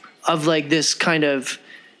idea of like this kind of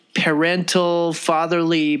parental,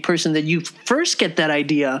 fatherly person that you first get that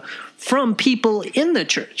idea from people in the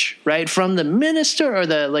church, right? From the minister or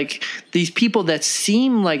the like these people that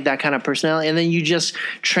seem like that kind of personality, and then you just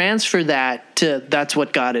transfer that to that's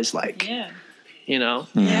what God is like. Yeah. You know?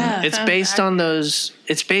 Yeah. It's based on those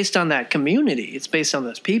it's based on that community. It's based on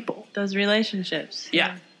those people. Those relationships.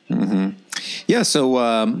 Yeah. Yeah, so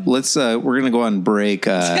let's. We're gonna go on break.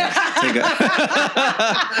 Take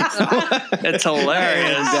That's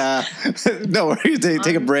hilarious. no, we're gonna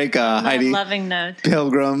take a break. On that Heidi loving note.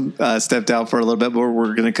 Pilgrim stepped out for a little bit, but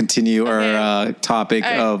we're gonna continue our topic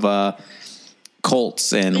All right. of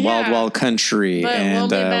cults and Wild Yeah. Wild Country, But we'll and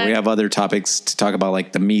be back. we have other topics to talk about,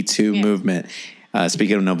 like the Me Too movement.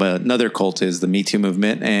 Speaking of another cult is the Me Too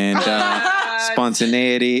movement and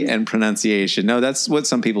spontaneity and pronunciation. No, that's what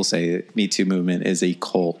some people say. Me Too movement is a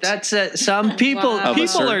cult. That's some people Wow.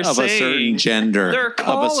 people are of a certain saying gender. they're of a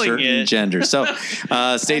calling certain it. gender. So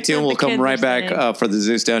stay tuned. what We'll the come kids right are back saying. for the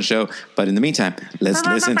Zeus Down show. But in the meantime, let's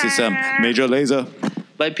listen to some Major Lazer.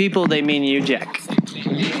 By people they mean you, Jack. If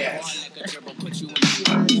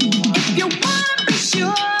you wanna be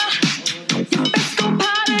sure, you best go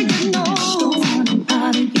powder your nose.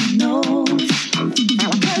 Powder your nose.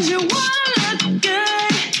 'Cause you wanna look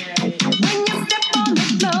good when you step on the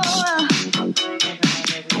floor.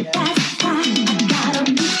 That's why I gotta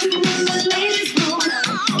meet you in the ladies' room.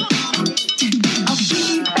 I'll be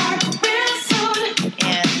back real soon.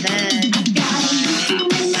 And then Gotta meet you in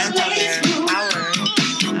the that's out ladies' there room. hours.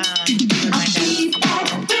 I'll be back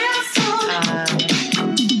real soon.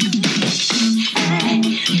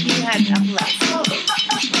 He had epilepsy.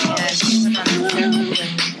 And he went on a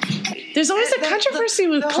therapy. There's always a controversy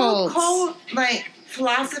with the whole cults. cult, like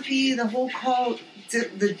philosophy, the whole cult,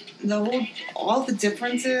 the whole, all the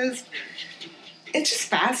differences. It just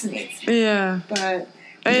fascinates me. Yeah. But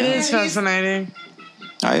It is he's- I fascinating.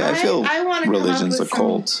 feel I wanna come up religion's a with some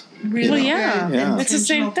cult. really Well, yeah. good Yeah. It's the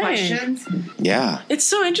same intentional thing. questions. Yeah. It's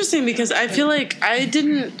so interesting because I feel like I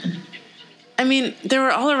mean, they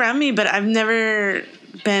were all around me, but I've never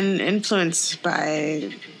been influenced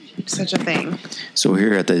by such a thing. So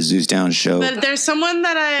here at the Zeus Down show, But there's someone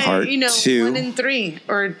that Part 2. 1 in 3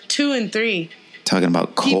 or 2 in 3 talking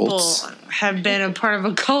about people cults. have been a part of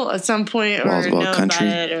a cult at some point or Wild Wild know Country.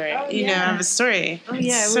 about it or, you know, have a story. Oh,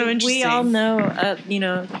 yeah. It's so we interesting. all know, a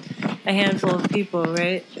handful of people,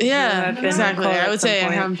 right? Who Yeah, have been exactly. in a cult I at would some say a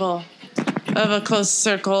point. handful of a close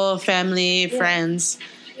circle of family, friends.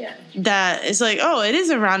 Yeah. That is like, oh, it is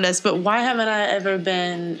around us, but why haven't I ever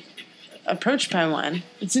been approached by one?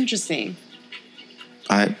 It's interesting.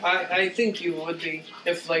 I think you would be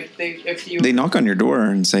if you They knock on your door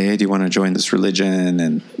and say, "Hey, do you want to join this religion?"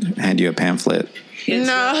 and hand you a pamphlet.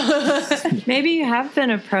 No. Maybe you have been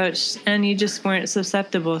approached and you just weren't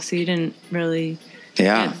susceptible, so you didn't really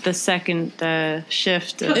Yeah, the second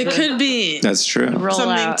shift. Of It the could be that's true. something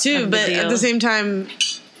rollout too, of but at deal. the same time,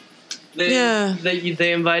 Yeah.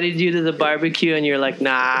 They invited you to the barbecue and you're like,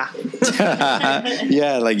 nah.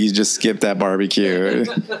 Yeah, like you just skipped that barbecue.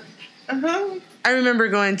 I remember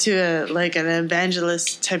going to an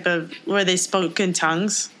evangelist type of where they spoke in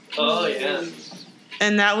tongues, Oh, yeah.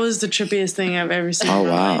 and that was the trippiest thing I've ever seen. Oh in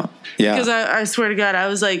my wow. life. Yeah. Because I swear to God, I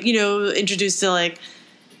was like, introduced to like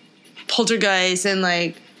Poltergeist and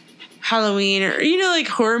like Halloween or like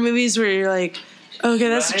horror movies where you're like, okay,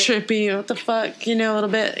 that's Right. trippy. What the fuck? A little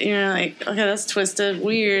bit. You're like, okay, that's twisted,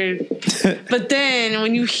 weird. But then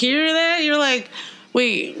when you hear that, you're like,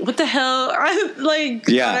 wait, what the hell?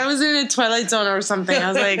 Yeah. I was in a Twilight Zone or something. I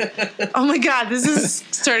was like, oh my God, this is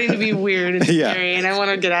starting to be weird and Yeah. scary, and I want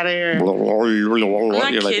to get out of here. I'm You're not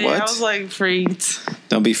like, kidding. what? I was like freaked.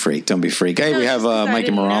 Don't be freaked. Don't be freaked. Hey, we have I Mikey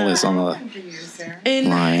didn't know. Morales on the. In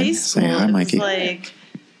Ryan, high say school, hi, it Mikey. was like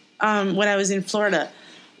when I was in Florida,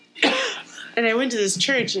 and I went to this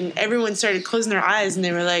church, and everyone started closing their eyes, and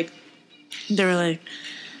they were like,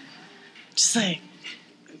 just like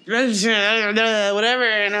whatever,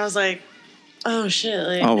 and I was like, oh shit!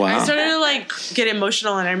 Like, Oh, wow. I started to like get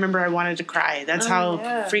emotional, and I remember I wanted to cry. That's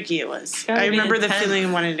how freaky it was. gotta I be remember the intense. feeling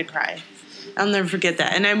of wanting to cry. I'll never forget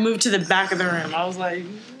that. And I moved to the back of the room. I was like,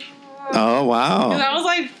 Oh wow. I was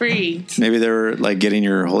like freaked. Maybe they were like getting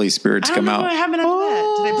your Holy Spirit to I don't come know out. what happened after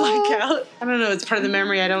that. Did I black out? I don't know. It's part of the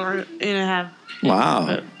memory I don't have.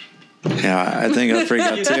 Wow. Yeah, I think I freaked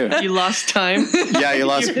out too. You lost time. Yeah, you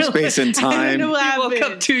lost space and I don't time. know what You woke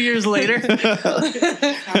happened. up 2 years later.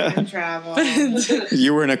 Time and travel.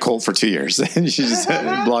 You were in a cult for 2 years and you just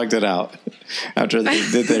blocked it out after they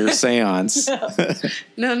did their seance.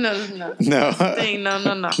 No. No. Dang, no.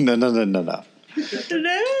 No.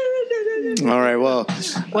 All right. Well,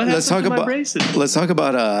 let's talk happened to my about braces? let's talk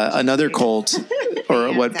about another cult,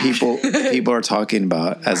 or what people are talking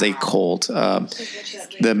about as a cult.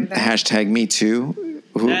 The hashtag Me Too.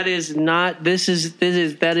 That is not.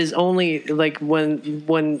 That is only like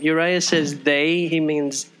when Uriah says they, he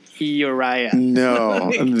means Uriah.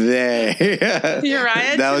 No, they.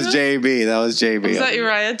 Uriah That was too? JB. That was JB. Is that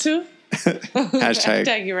Uriah too? Hashtag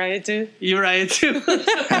Hashtag Uriah too. Uriah too.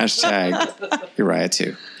 hashtag Uriah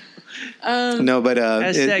too. No, but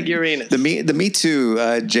Hashtag Uranus. The Me Too.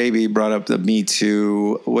 JB brought up the Me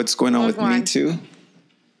Too. What's going on with Me Wagwan. Too?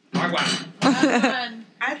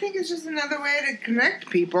 I think it's just another way to connect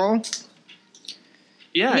people.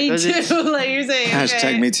 Yeah, Me 'cause it's- too. Like you're saying. Hashtag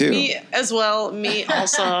okay. me too. Me as well. Me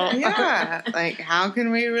also. Yeah, like how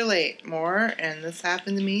can we relate more? And this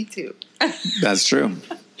happened to me too. That's true.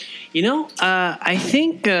 You know, I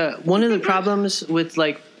think one of the problems with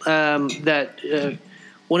that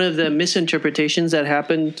one of the misinterpretations that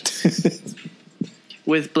happened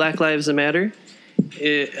with Black Lives Matter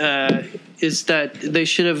is that they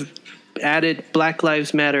should have added Black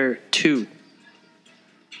Lives Matter 2.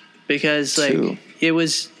 Because Two. there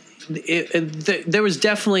was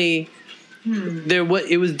definitely they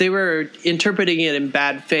were interpreting it in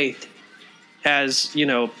bad faith as,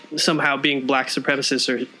 somehow being black supremacists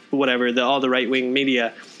or whatever, all the right-wing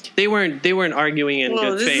media. They weren't arguing in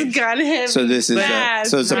Well, good this faith. has got him. So this is bad.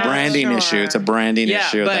 it's a Not branding sure. issue. It's a branding Yeah,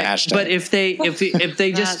 issue. but, The hashtag. but if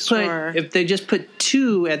they just Not sure. if they just put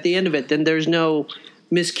 2 at the end of it, then there's no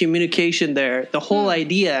miscommunication there. The whole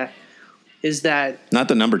idea is that not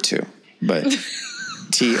the number 2, but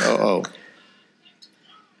TOO.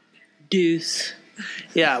 deuce.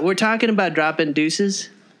 Yeah, we're talking about dropping deuces.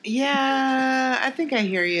 Yeah, I think I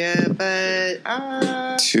hear you,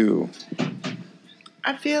 but 2.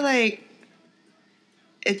 I feel like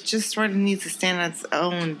it just sort of needs to stand on its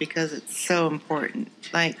own because it's so important.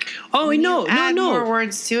 Like, Oh, when no, you add no. more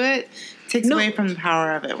words to it, takes No. away from the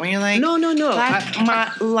power of it. When you're like, No.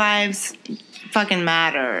 Black lives fucking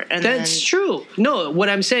matter. And That's then, true. No, what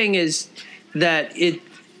I'm saying is that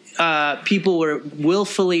people were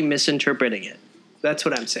willfully misinterpreting it. That's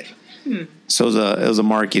what I'm saying. So it was a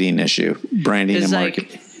marketing issue, branding It's and like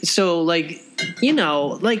marketing. so,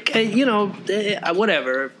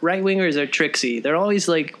 whatever. Right wingers are tricksy. They're always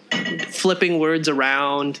like flipping words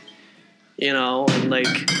around, and like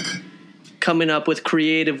coming up with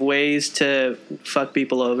creative ways to fuck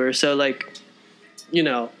people over. So they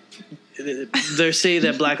say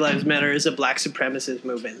that Black Lives Matter is a black supremacist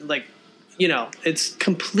movement. Like, it's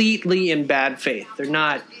completely in bad faith. They're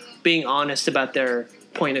not being honest about their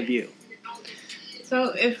point of view.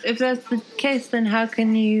 So if that's the case, then how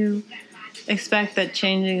can you expect that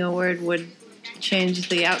changing a word would change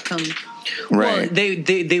the outcome? Right. Well,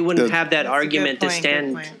 they wouldn't The- have that That's a argument good to point, good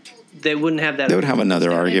stand. point. They wouldn't have that. They would have another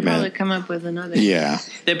They'd probably argument. come up with another. Yeah.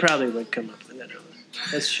 They probably would come up with another one.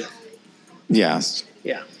 That's true. Yeah.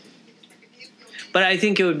 Yeah. But I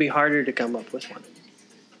think it would be harder to come up with one,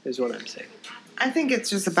 is what I'm saying. I think it's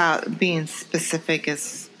just about being specific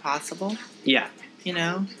as possible, Yeah. you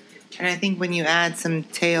know? And I think when you add some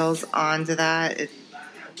tails onto that, it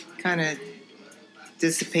kind of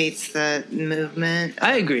dissipates the movement.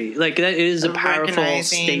 I agree. Like, that is a of powerful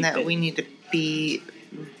recognizing statement. that we need to be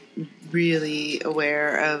really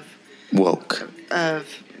aware of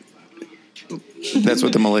That's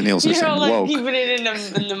what the millennials are You're saying. all like Woke. keeping it in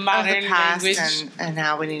the of modern the past language. and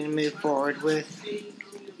how we need to move forward with,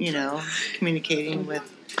 you know, communicating with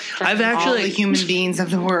I've all the actually human beings of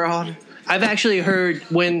the world. I've actually heard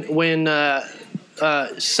when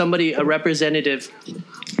somebody, a representative,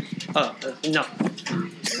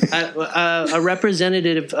 a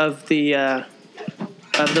representative of the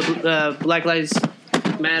Black Lives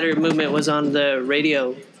Matter movement was on the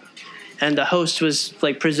radio, and the host was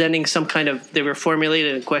like presenting some kind of, they were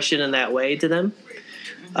formulating a question in that way to them,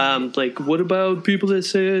 like, what about people that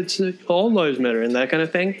say it's all lives matter and that kind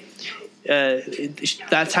of thing.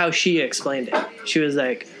 That's how she explained it. She was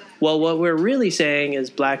like, well, what we're really saying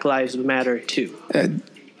is Black Lives Matter too.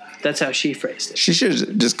 That's how she phrased it. She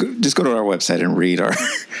should just go to our website and read our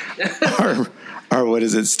our what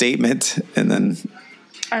is it, statement, and then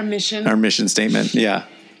Our mission. our mission statement. Yeah.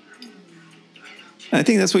 I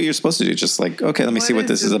think that's what you're supposed to do. Just like, okay, let me see what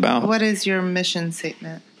this is about. What is your mission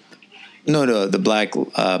statement? No, the Black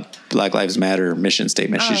Lives Matter mission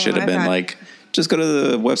statement. She Oh, should have I've been had- like, just go to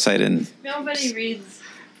the website and Nobody reads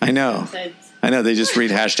I know. websites. I know they just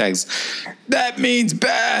read hashtags. That means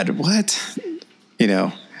bad. What? You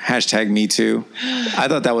know, hashtag me too. I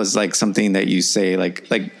thought that was like something that you say, like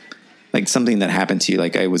something that happened to you.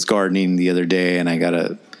 Like I was gardening the other day and I got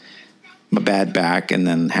a bad back, and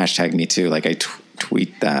then hashtag me too. Like I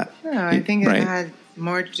tweet that. No, I think Right. it had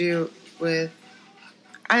more to do with,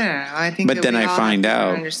 I don't know. I think But that then we I all find have to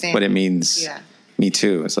out understand. what it means. Yeah. Me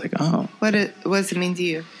too. It's like, oh. What does it mean to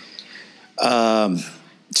you?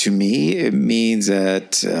 To me, it means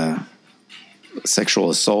that sexual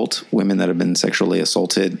assault, women that have been sexually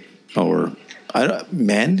assaulted, or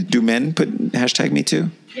men. Do men put hashtag me too?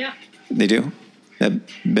 Yeah. They do. Have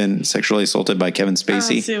been sexually assaulted by Kevin I don't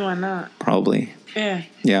Spacey. see why not. Probably. Yeah.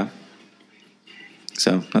 Yeah.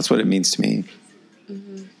 So that's what it means to me.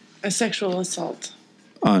 A sexual assault.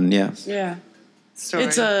 Yeah. Yeah. Sorry.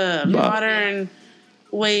 It's a modern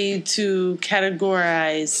way to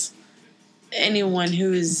categorize anyone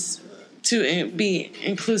who's to be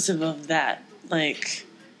inclusive of that. Like,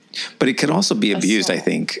 But it could also be abused, I Assault.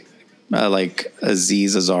 think. Like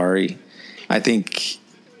Aziz Ansari. I think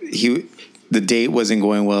the date wasn't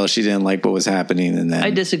going well. She didn't like what was happening, and then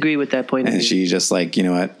I disagree with that point of and view, she just like, you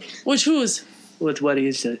know what? who's? with what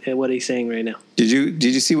he's saying right now. Did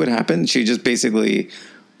you see what happened? She just basically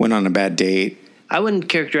went on a bad date. I wouldn't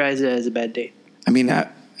characterize it as a bad date. I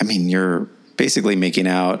mean, you're basically making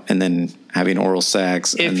out and then having oral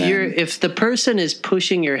sex. If the person is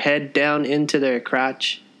pushing your head down into their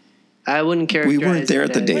crotch, I wouldn't characterize. We weren't there it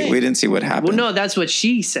at the as- date. We didn't see what happened. Well, no, that's what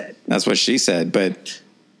she said. That's what she said. But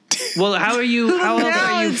Well, how else Now are you it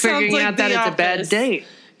sounds figuring like out that The it's a bad Office. date?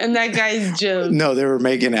 And that guy's joke. no, they were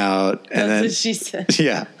making out, and That's then what she said.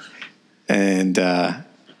 yeah, and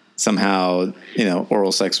somehow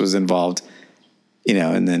oral sex was involved.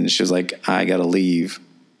 And then she was like, "I gotta leave."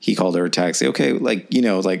 He called her a taxi. Okay,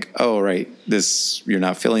 oh right, you're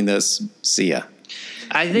not feeling this. See ya.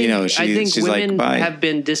 I think she's like, women "Bye." have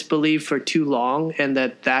been disbelieved for too long, and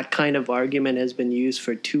that kind of argument has been used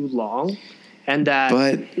for too long, and that.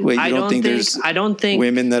 But wait, you don't think there's I don't think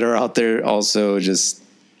women that are out there also just.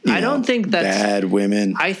 I don't think that's bad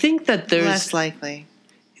women. I think that there's Less likely.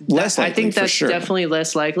 Less likely, I think for that's sure. definitely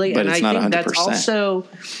less likely, But and it's I not think that's 100%. also,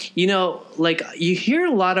 like you hear a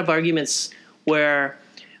lot of arguments where,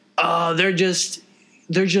 they're just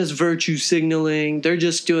virtue signaling, they're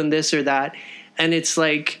just doing this or that, and it's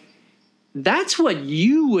like that's what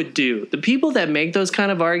you would do. The people that make those kind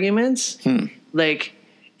of arguments, like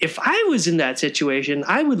if I was in that situation,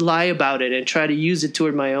 I would lie about it and try to use it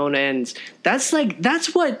toward my own ends. That's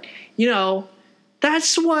what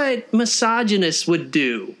misogynists would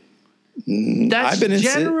do. That's I've been in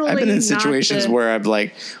generally situations not the- where I'm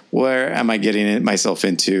like, where am I getting myself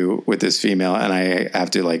into with this female? And I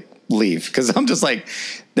have to like leave because I'm just like,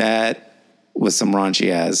 that was some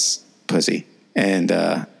raunchy ass pussy. And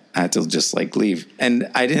I had to just like leave. And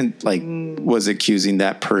I didn't was accusing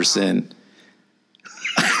that person.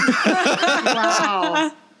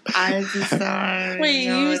 Wow. I just don't Wait,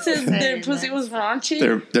 know you what to said say their pussy next. was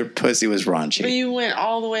raunchy? Their pussy was But raunchy. you went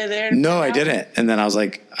all the way there? to No, find I out? didn't. And then I was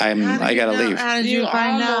like, I gotta leave. How did You you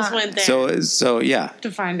find almost out? went there So yeah,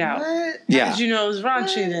 to find out. What? yeah. How did you know it was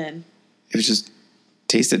raunchy then? It was just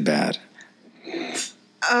tasted bad.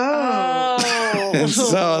 Oh.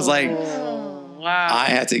 So I was like, Wow. I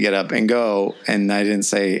had to get up and go, and I didn't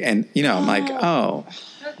say, and I'm like, oh,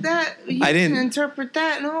 That you I didn't- can interpret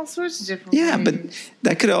that in all sorts of different yeah, ways. but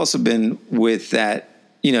that could have also been with that.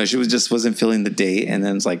 She wasn't feeling the date, and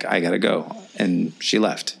then it's like, I gotta go, and she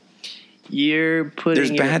left. You're putting There's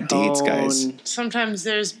your bad dates, guys. own- Sometimes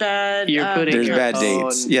there's bad. You're putting There's your bad own-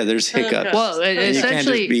 dates. Yeah, there's hiccups. Well, And you can't just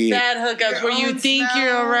essentially, be. bad hookups where Your you own think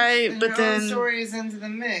you're all smells right, and but your then own stories into the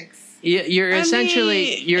mix. you're essentially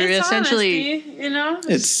it's essentially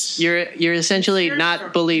honesty, It's you're essentially Your not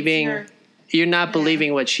story. believing. Your- You're not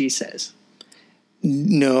believing what she says.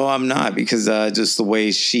 no, I'm not, because just the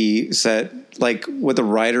way she said, like what the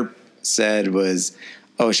writer said was,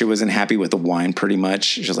 oh, she wasn't happy with the wine. Pretty much,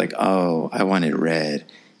 she was like, oh, I wanted red,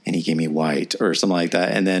 and he gave me white, or something like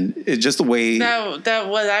that. And then it's just the way. that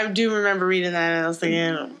was. I do remember reading that, and I was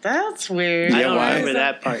thinking, that's weird. Yeah, I don't why? remember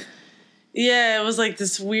that part. Yeah, it was like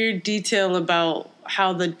this weird detail about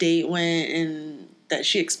how the date went and that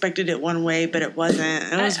she expected it one way, but it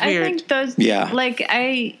wasn't. It was I weird. think those, Yeah. like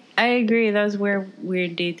I agree, those were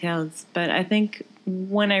weird details. But I think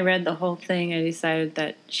when I read the whole thing, I decided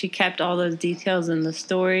that she kept all those details in the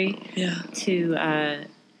story Yeah. to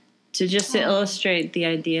just to illustrate the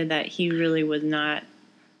idea that he really was not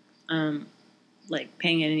like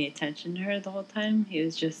paying any attention to her the whole time. He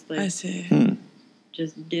was just I like see.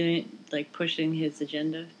 just doing like pushing his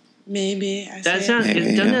agenda. Maybe. I That see. sounds. Maybe,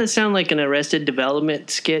 Doesn't yeah. that sound like an Arrested Development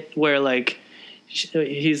skit where like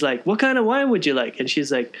he's like, "What kind of wine would you like?" And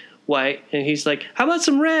she's like, "White," and he's like, "How about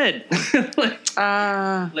some red?"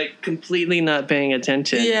 like completely not paying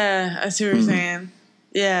attention. Yeah, I see what you're saying.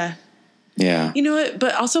 Yeah. Yeah. You know what?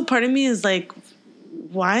 But also part of me is like,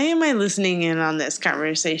 why am I listening in on this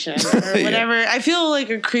conversation or Yeah. whatever? I feel like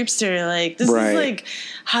a creepster. Like, this Right. is like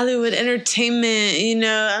Hollywood entertainment,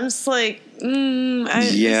 I'm just like, Yeah.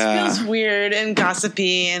 this feels weird and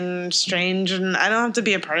gossipy and strange, and I don't have to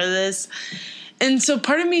be a part of this. And so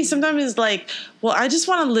part of me sometimes is like, well, I just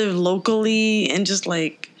want to live locally and just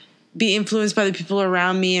like be influenced by the people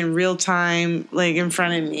around me in real time, like in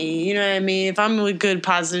front of me. You know what I mean? If I'm with good,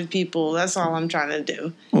 positive people, that's all I'm trying to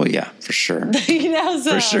do. Well, yeah, for sure.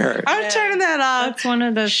 So For sure. I'm turning that off. That's one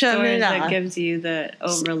of those Shutting stories it that off. gives you the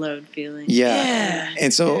overload feeling. Yeah. Yeah.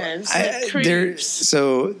 And so Yeah, it's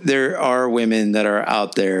like there are women that are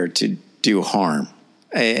out there to do harm.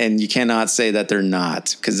 And you cannot say that they're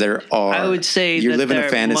not, because there are. I would say you that live in a they're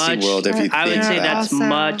fantasy much- world if you I think would say that. that's Also-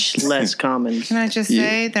 much less common. Can I just Yeah.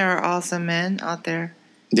 say there are also men out there?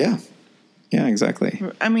 Yeah. Yeah, exactly.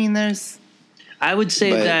 I mean, there's I would say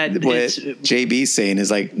But that what it's JB's saying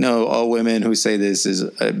is like, no, all women who say this is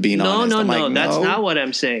being no, honest. no, I'm no. like, That's no. not what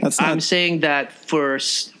I'm saying. That's I'm not- saying that for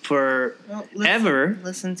well, ever,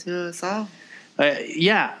 listen to us all.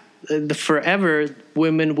 the forever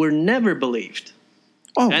women were never believed.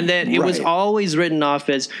 Oh, And then it was right. always written off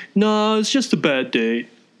as, no, it's just a bad date.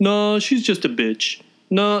 No, she's just a bitch.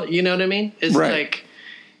 No, you know what I mean? It's Right. like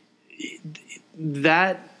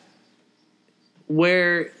that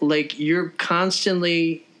where like you're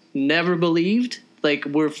constantly never believed. Like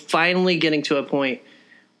we're finally getting to a point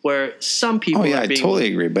where some people Oh, yeah, are I being totally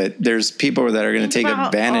agree. But there's people that are going to take About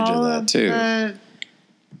advantage of all that, too. The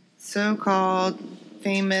so-called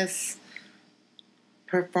famous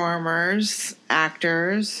performers,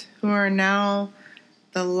 actors who are now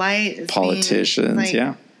the light is Politicians, being, like,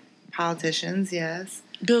 yeah. Politicians, yes.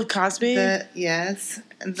 Bill Cosby. The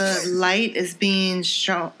light is being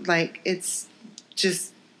shown, like it's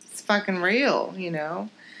fucking real,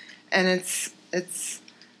 and it's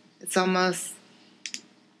almost,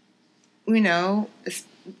 it's,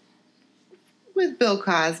 with Bill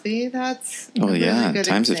Cosby, that's a Oh, really yeah. good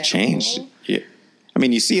Times have example. changed. Yeah. I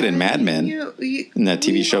mean, you see it in Mad Men. In that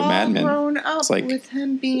TV we've show all Mad Men. grown up It's like with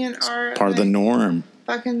him being our part of the norm.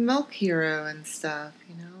 fucking milk hero and stuff.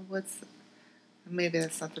 Maybe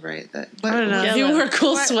that's not the right. I don't know. Jello. You wear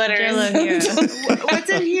cool What? sweaters. What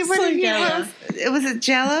did he? What did he? Jello. Was it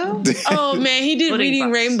Jello? Oh man, he did Pudding Reading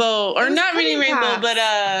Pops. Rainbow, or It was not Reading Pudding Rainbow,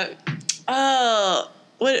 Pops.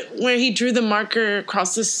 but where he drew the marker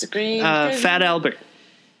across the screen. Fat Albert.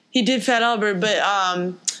 He did Fat Albert, but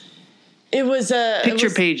it was Picture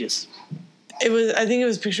pages. It was. I think it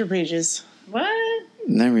was Picture Pages. What?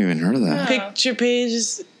 Never even heard of that. Picture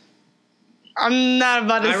Pages. I'm not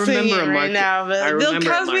about to I sing remember it a right market. now, I but Bill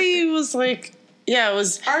remember a Cosby was like, Yeah, it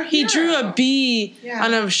was. Our He drew hero. a bee Yeah.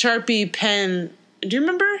 on a Sharpie pen. Do you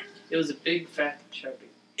remember? It was a big fat Sharpie.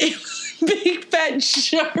 It was a big fat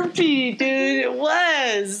Sharpie, dude. It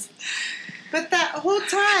was. But that whole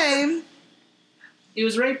time, He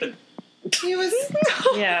was raping. he was.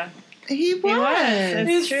 Yeah. He was. It's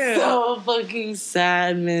It's true. so fucking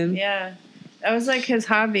sad, man. Yeah. That was like his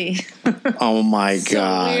hobby. Oh my So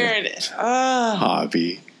god. weird. Ugh.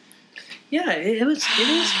 Hobby. Yeah, it is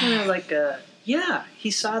kind of like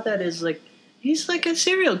he saw that as like, he's like a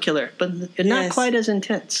serial killer, but not Yes. quite as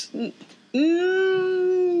intense.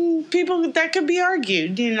 People, that could be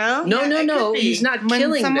argued, you know? No, Yeah, it no, could be. he's not when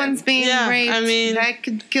killing someone's them. being Yeah, raped. I mean- that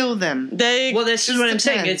could kill them. They, Well, this is what I'm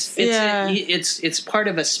saying. depends. It's part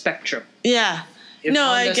of a spectrum. yeah. If No, on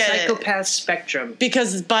I the get it. psychopath spectrum.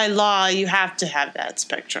 Because by law, you have to have that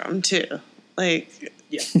spectrum, too. Like,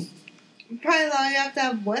 Yeah. By law, you have to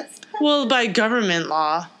have what? well, by government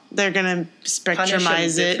law, they're going to Punish 'em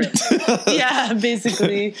spectrumize it. different. Yeah,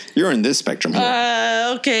 basically. You're in this spectrum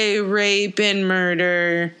here. Okay, rape and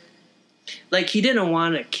murder. Like, he didn't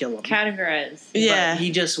want to kill him. Categorize. Yeah. But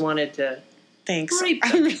he just wanted to. Thanks. Rape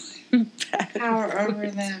I'm really bad. Power over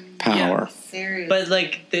them. Power. Serious. But,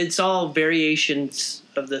 like, it's all variations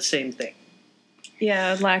of the same thing.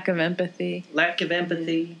 Yeah, lack of empathy. Lack of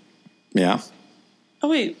empathy. Yeah. Oh,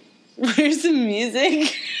 wait. Where's the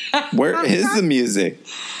music? Where is the music?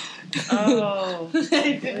 Oh.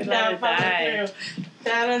 I did let not it follow die. through.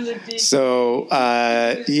 That on the deep. So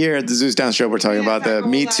here at the Zeus Down Show, we're talking about the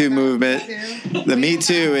Me Too movement. The Me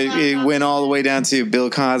Too, it went all the way down to Bill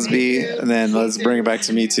Cosby, and then let's bring it back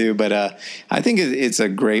to Me Too. But I think it's a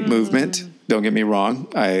great movement. Don't get me wrong.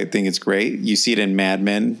 I think it's great. You see it in Mad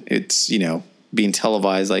Men. It's, being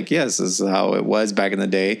televised like, yes, this is how it was back in the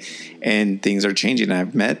day. And things are changing.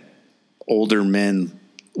 I've met older men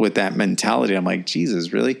with that mentality. I'm like,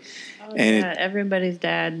 Jesus, really? And Yeah, everybody's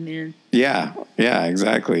dad, man. yeah,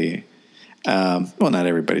 exactly. Well, not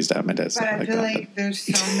everybody's dad. My dad's But not I like feel that. like there's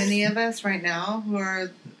so many of us right now who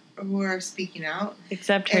are speaking out.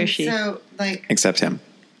 Except And Hershey. so, like, Except him.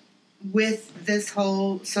 with this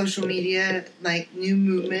whole social media, like, new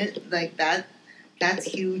movement, like, that's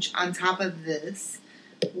huge. On top of this,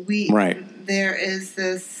 Right. there is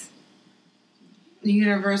this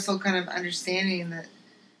universal kind of understanding that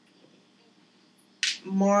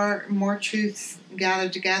more truths gather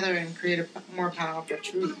together and create a more powerful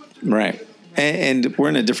truth. Right. And we're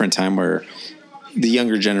in a different time where the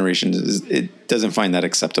younger generation, it doesn't find that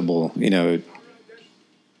acceptable, and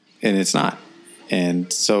it's not.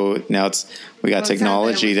 And so now we got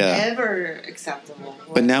technology Well, it's not that to, it was ever acceptable.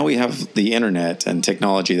 but now we have the internet and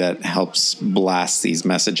technology that helps blast these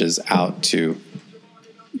messages out to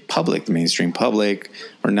public, the mainstream public,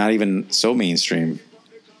 or not even so mainstream.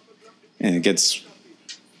 And it gets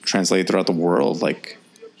translated throughout the world, like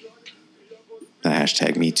the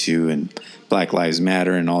hashtag Me Too and Black Lives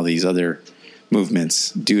Matter and all these other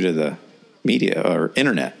movements due to the media or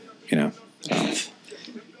internet, So.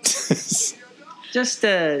 Just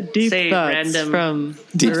to Deep say thoughts random. from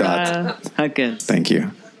Deep Mariah Huckins. Thank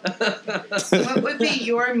you. What would be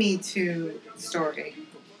your Me Too story?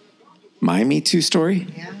 My Me Too story?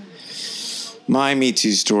 Yeah. My Me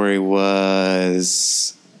Too story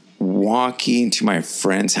was walking to my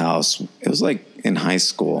friend's house. It was like in high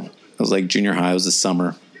school. It was like junior high. It was the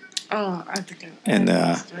summer. Oh, I think I And, heard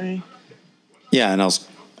that story. Yeah, and I was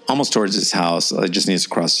almost towards his house. I just needed to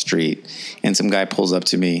cross the street. And some guy pulls up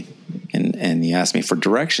to me and he asked me for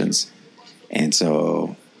directions. And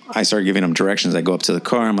so I started giving him directions. I go up to the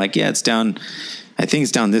car. I'm like, yeah, it's down. I think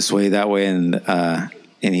it's down this way, that way. And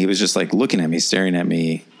he was just like looking at me, staring at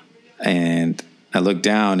me. And I looked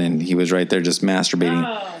down and he was right there just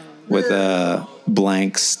masturbating with a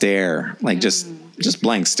blank stare, like just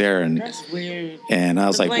blank stare. And That's weird. and I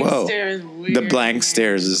was The like, blank whoa, stare is weird, the blank man.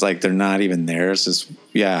 stares is like, they're not even there. It's just,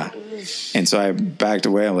 yeah. And so I backed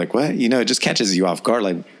away. I'm like, what? It just catches you off guard.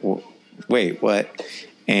 Like, wait, what?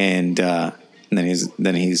 And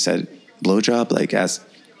then he said, blowjob, like,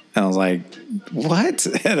 and I was like, what?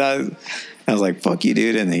 And I was like, fuck you,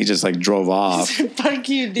 dude. And he just like drove off. Fuck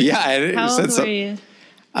you, dude. Yeah. I How said old so, were you?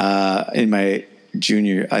 in my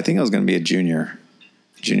junior, I think I was going to be a junior.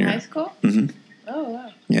 High school? Mhm. Oh,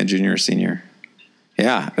 wow. Yeah, junior or senior.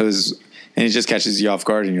 Yeah, it was, and it just catches you off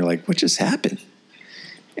guard, and you're like, "What just happened?"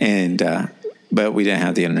 And but we didn't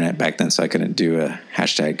have the internet back then, so I couldn't do a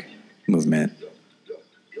hashtag movement.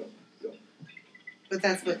 But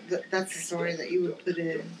that's the story that you would put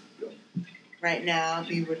in right now.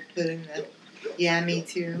 You would put in the Me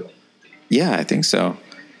Too. Yeah, I think so.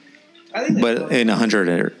 I think that's But in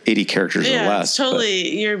 180 characters or Yeah, less.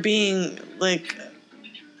 totally. You're being like,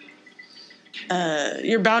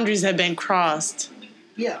 your boundaries have been crossed.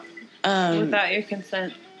 Yeah. Without your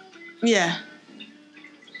consent. Yeah.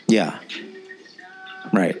 Yeah.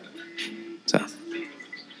 Right. So.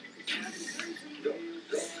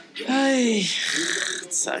 Ay,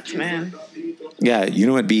 it sucks, man. Yeah, you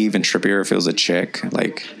know what'd be even trippier if it was a chick,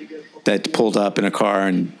 like, that pulled up in a car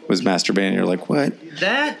and was masturbating. You're like, what?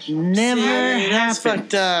 That never That's happened.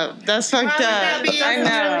 fucked up. That's fucked Why would that up. be I even know.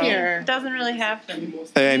 trippier? It doesn't really happen.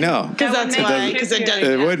 I know. Because that's why. Because it doesn't.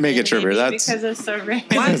 It would make it trippier. Maybe That's because it's so rare.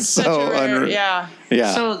 it's Such so a rare, unreal. yeah.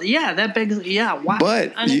 Yeah. So yeah, that begs. Yeah, why? But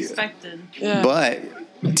you, Unexpected. Yeah. but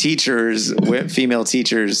teachers, female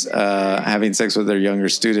teachers, having sex with their younger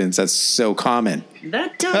students, that's so common.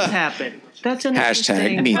 that does happen. That's an Hashtag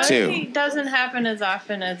interesting- me Probably too. doesn't happen as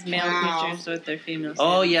often as male Wow. teachers with their female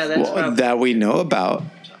Oh students. yeah, that's Well, probably, that we know about.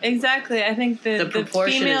 Exactly. I think the the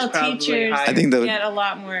proportion female is probably teachers higher. I think the get a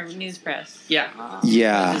lot more news press. Yeah,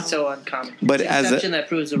 yeah. it's so uncommon. But It's as exception a that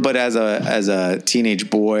proves the rule. but as a teenage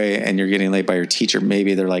boy and you're getting laid by your teacher,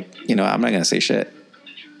 maybe they're like, I'm not gonna say shit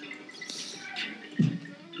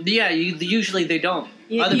Yeah, usually they don't.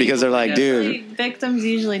 Yeah, Other because they're people, like, yeah. dude, Victims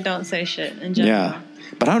usually don't say shit in general. yeah.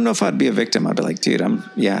 But I don't know if I'd be a victim. I'd be like, dude,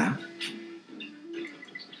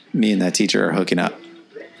 me and that teacher are hooking up.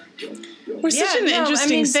 We're such an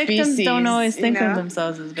interesting I mean, victims species. don't always think you know? of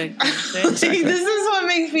themselves as victims. They're- Like, this is what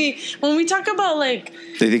makes me when we talk about like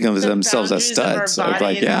They think of the themselves as boundaries studs. of our Like,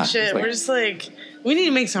 bodies yeah. and shit, It's like, we're just like we need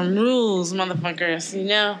to make some rules, motherfuckers.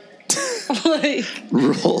 Like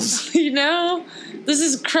rules. this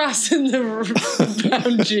is crossing the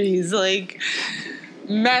boundaries. Like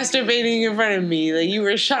masturbating in front of me. Like you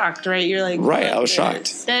were shocked, right? You're like, Right, what I was is-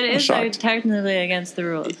 shocked. that I was is shocked. technically against the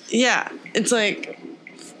rules Yeah, it's like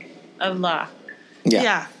of law.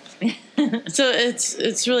 Yeah. So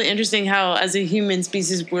it's really interesting how as a human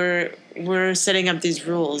species we're setting up these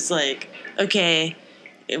rules. Like, okay,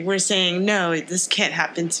 we're saying no, this can't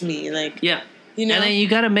happen to me. Like, Yeah. you know, And then you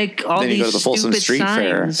got to make all Then these you go to the Folsom stupid Street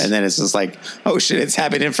Fair, signs. and then it's just like, oh shit, it's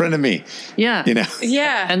happening in front of me. yeah.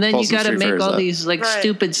 yeah, And then you Folsom got to Street Fair make is all up. these like Right.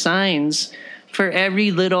 stupid signs for every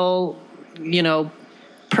little,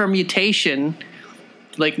 permutation.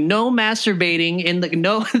 Like no masturbating in the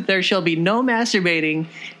no. There shall be no masturbating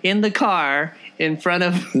in the car in front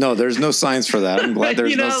of. No, there's no signs for that. I'm glad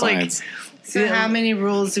there's You no know, like- signs. So how many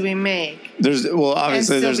rules do we make? There's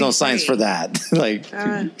obviously still there's no be signs free. for that. Like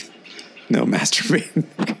no masturbating.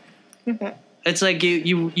 It's like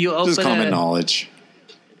you open Just common a, knowledge.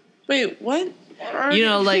 wait, what?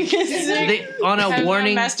 like they, on a Have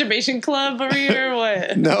warning. a masturbation club over here or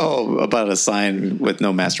what? No, about a sign with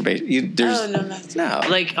no masturbation. Oh, no masturbation. No.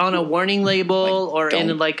 Like on a warning label Like, or in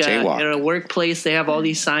don't like jaywalk. in a workplace, they have all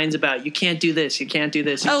these signs about you can't do this, you can't do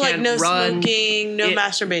this, you Oh, can't like no run. smoking, no It-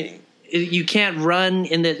 masturbating. You can't run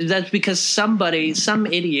in the. That's because some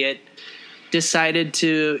idiot decided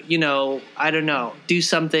to, I don't know, do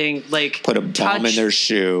something like Put a bomb in their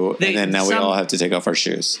shoe, They- and then now we some- all have to take off our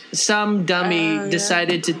shoes. Some dummy Oh, yeah.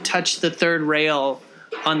 decided to touch the third rail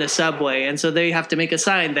on the subway, and so they have to make a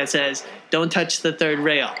sign that says "Don't touch the third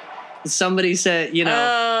rail." Somebody said, you know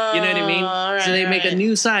what I mean. Oh, So they right, make a right.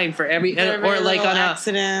 new sign for every, Every or like little on a,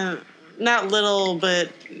 accident, not little, but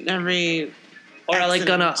every. or like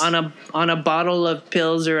accident. on a bottle of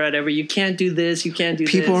pills or whatever. You can't do this. You can't do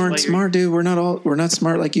this. People aren't while you're- smart, dude. We're not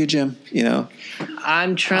smart like you, Jim.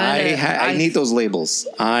 I'm trying to. I need those labels.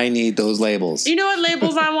 I need those labels. You know what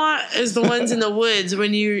labels I want is the ones in the woods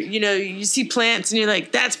when you see plants and you're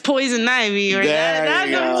like, that's poison ivy or There that's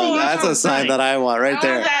you a go. poison That's a sign that I want right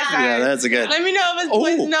there. that sign. Yeah, that's a good. Let me know if it's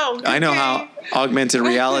poison. No, I know okay. how augmented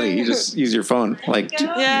reality. You just use your phone, like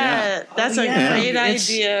Yeah, that's a Yeah. great It's-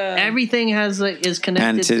 idea. Everything is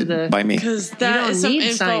connected to patented the. by me. Because You that don't is some need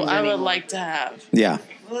info signs I would anymore. like to have. Yeah,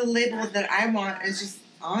 Well, the label that I want is just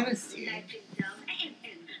honesty.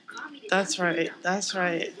 That's right. That's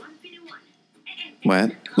right.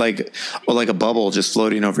 what? Like a bubble just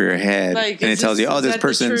floating over your head, Like, and it is tells you, this- oh, is this that the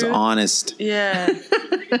person's truth? honest. Yeah.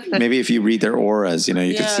 Maybe if you read their auras, you can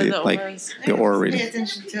Yeah, see the like auras. the aura Pay reading.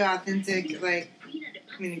 attention to authentic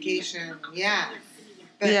communication. Yeah,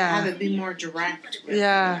 but Yeah. have it be more direct. with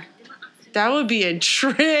Yeah. That would be a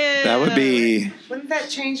trip. That would be. Wouldn't that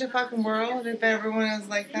change the fucking world if everyone was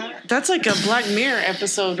like that? That's like a Black Mirror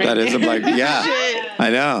episode, right? That is a there. Black. Yeah, Shit. I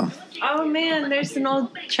know. Oh man, there's an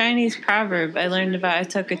old Chinese proverb I learned about. I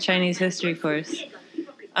took a Chinese history course.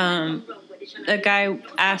 A guy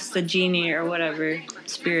asked the genie or whatever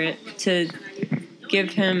spirit to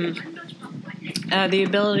give him the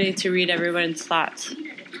ability to read everyone's thoughts,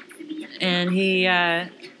 and he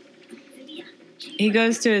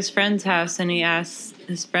goes to his friend's house and he asks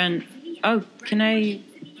his friend, "Oh, can I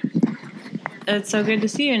it's so good to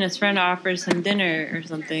see you. And his friend offers him dinner or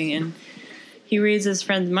something. And he reads his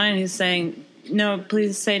friend's mind. He's saying, no,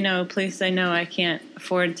 please say no. Please say no. I can't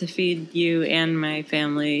afford to feed you and my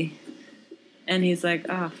family. And he's like,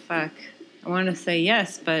 oh, fuck. I want to say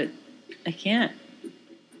yes, but I can't.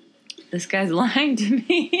 This guy's lying to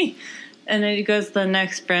me. And then he goes to the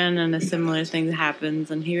next friend, and a similar thing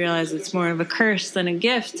happens, and he realizes it's more of a curse than a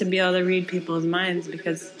gift to be able to read people's minds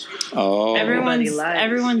because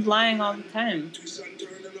everyone's lying all the time.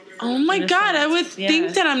 Oh my In a God, I sense, would think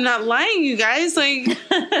yeah. that I'm not lying, you guys. Like, you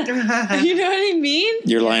know what I mean?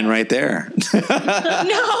 You're lying right there.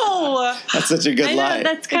 No, That's such a good I know lie.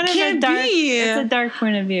 that's kind of a can't dark. be. It's a dark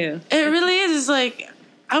point of view. it really is. It's like,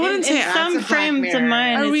 I wouldn't In say some a Black frames of Mirror.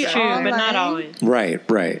 mine, Are we it's true, all but not lying? always.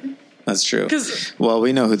 Right. That's true. 'Cause- Well,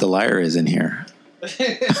 we know who the liar is in here.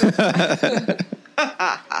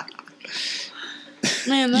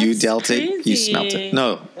 Man, that's You dealt crazy. it. You smelt it.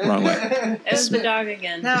 No, wrong way. It was the dog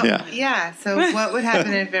again. No, Yeah. yeah. So what would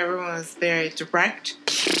happen if everyone was very direct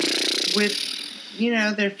with,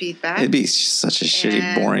 their feedback? It'd be such a shitty,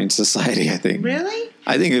 And- boring society. I think. Really?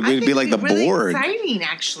 I think it would be like the really Borg. Exciting,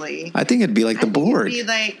 actually. I think it'd be like the Borg. It'd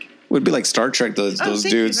be like Would be like Star Trek. Those Oh, thank you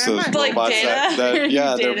dudes, very those much. Like robots. data? That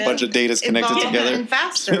yeah, they're a Data. bunch of data's connected evolved together. and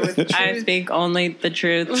faster with I truth. speak only the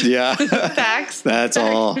truth. Yeah, Facts. that's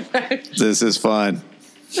all. This is fun.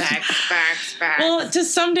 Facts. Well, to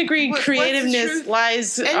some degree, What's the creativeness truth?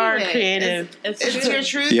 lies are Anyway, creative. It's Is it true. your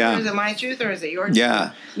truth, Yeah. or is it my truth, or is it your truth?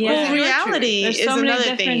 Yeah, Yeah. Well, reality There's is so many another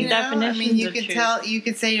different thing. You know, I definitions mean, you of can truth. you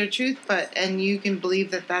can say your truth, and you can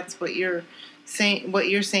believe that that's what you're saying. What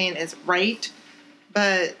you're saying is right,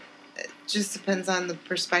 but it just depends on the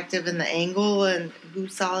perspective and the angle and who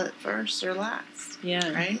saw it first or last.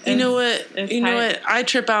 Yeah. Right? You know what? It's You know high- what? I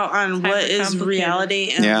trip out on what is hyper-complicated.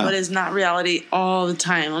 reality and Yeah. what is not reality all the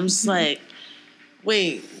time. I'm just like,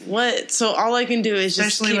 wait, what? So all I can do is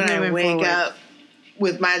just Especially keep when I moving wake forward. up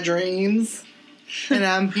with my dreams and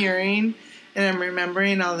I'm hearing and I'm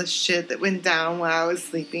remembering all the shit that went down while I was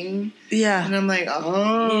sleeping, and Yeah, I'm like,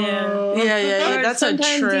 oh, yeah. Or That's a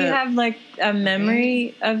sometimes trip. you have like a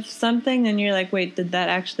memory of something, and you're like, "Wait, did that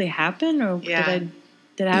actually happen, or Yeah. did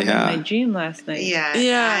it happen Yeah. in my dream last night?" Yeah,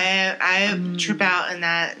 Yeah. I trip out in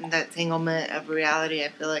that entanglement of reality. I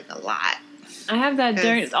feel like a lot. I have that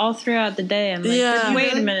during all throughout the day. I'm like, Yeah. "Wait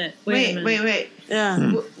a Really? minute, wait a minute." wait. yeah.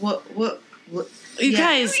 What? You Yeah.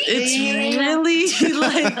 guys, it's really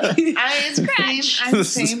like. I'm the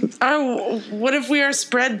same. What if we are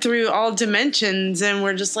spread through all dimensions and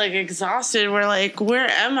we're just like exhausted? We're like, where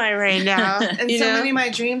am I right now? And You so know? many of my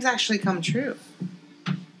dreams actually come true.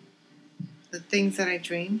 The things that I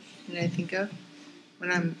dream and I think of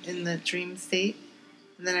when I'm in the dream state,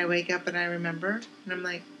 and then I wake up and I remember, and I'm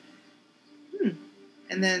like,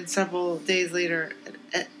 and then several days later,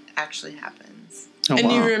 it actually happens. Oh,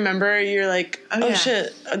 and you wow. remember, you're like, oh, yeah.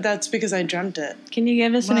 shit, that's because I dreamt it. Can you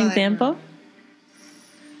give us an Well, I example?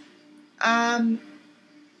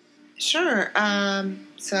 Sure.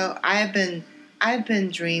 So I've been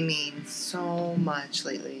dreaming so much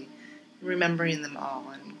lately, remembering them all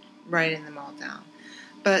and writing them all down.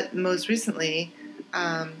 But most recently,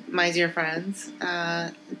 my dear friends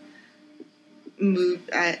moved.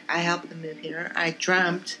 I helped them move here. I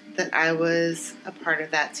dreamt that I was a part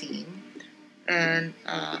of that team, and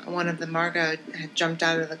one of them, Margot, had jumped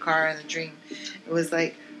out of the car in the dream. It was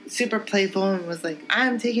like super playful and was like,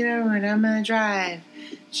 "I'm taking over and I'm gonna drive."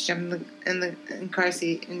 She jumped in the car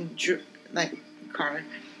seat and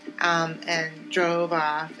and drove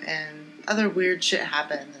off, and other weird shit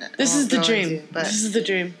happened. that I This is won't the go dream. into, but This is the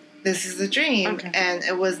dream. this is the dream, Okay. and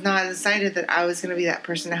it was not decided that I was going to be that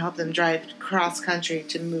person to help them drive cross country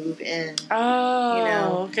to move in Oh, You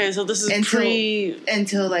know, okay. So this is until-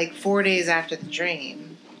 until like 4 days after the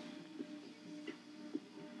dream,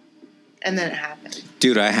 and then it happened.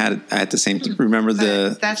 Dude, I had the same. Remember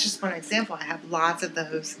But that's just one example. I have lots of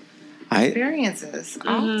those I experiences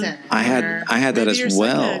often. I had where- that Maybe as you're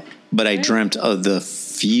well, psychic. but I dreamt of the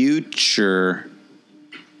future.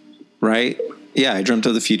 Right? Yeah, I dreamt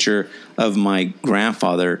of the future of my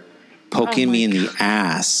grandfather poking Oh my me in the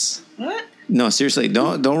ass. What? No, seriously,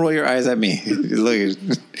 don't roll your eyes at me. Look.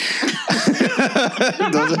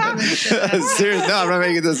 Seriously, no, I'm not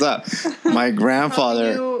making this up. My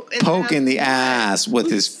grandfather you in the poking the house. ass with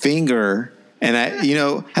his finger And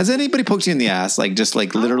has anybody poked you in the ass? Like just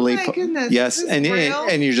like literally, my goodness, yes, this is and real?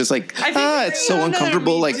 and you're just like, think it's so another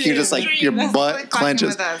uncomfortable. me Like too. you're just like your This is butt like fucking clenches.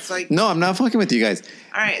 with us, like- No, I'm not fucking with you guys.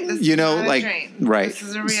 All right, this You is know, not a like, dream. right. This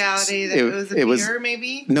is a reality. That It- it was a it was- fear,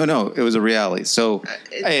 maybe. No, it was a reality. So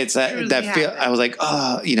it's that truly feel. happened. I was like,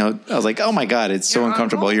 I was like, oh my god, it's so Your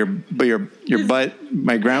uncomfortable. uncle? Your butt,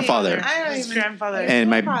 my grandfather, I don't His even. grandfather. and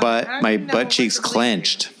my grandfather. I don't my even know butt what cheeks to believe.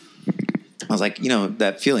 clenched. I was like,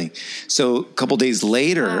 that feeling. So a couple days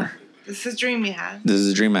later, This is a dream you had. this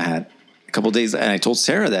is a dream I had. A couple days, and I told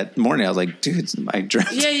Sarah that morning. I was like, dude, I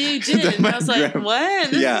dreamt. Yeah, you did. that And my I was like, grand-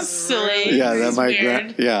 what? This Yeah. is silly. Yeah, This that is my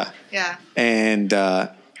weird. yeah, Yeah. and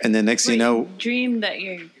then next thing you know, Dream that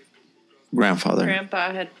your grandfather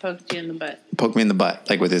grandpa had poked you in the butt. poked me in the butt,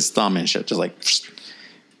 like with his thumb and shit, just like,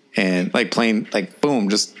 and like plain, like boom,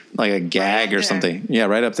 just like a gag up or there. something. Yeah,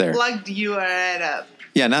 right up there. Plugged you right up.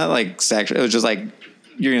 Yeah, not like sexual. It was just like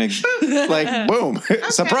you're gonna like boom,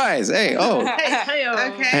 surprise. Hey, oh,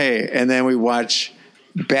 Okay. hey, and then we watch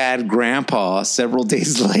Bad Grandpa several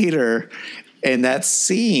days later, and that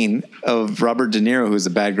scene of Robert De Niro, who's a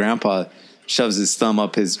bad grandpa, shoves his thumb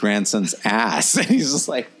up his grandson's ass, and he's just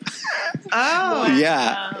like, Oh,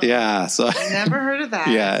 yeah. So never heard of that.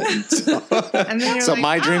 yeah, so, And then you're so like,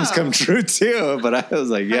 my dreams oh. come true too. But I was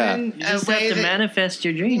like, yeah, And You a just way have to that, manifest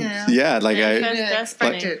your dreams. you know, yeah, like you I, didn't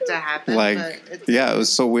expect it to happen. like, but it's, yeah, it was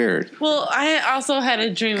so weird. Well, I also had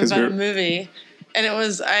a dream 'Cause about a we're- movie, and it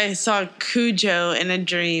was I saw Cujo in a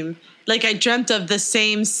dream. Like I dreamt of the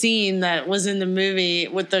same scene that was in the movie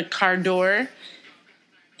with the car door,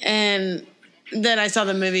 and then I saw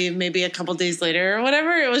the movie maybe a couple days later or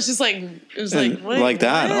whatever. It was just like And wait, like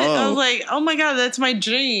that, what? I oh. was like, oh my god, that's my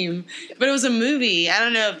dream. But it was a movie. I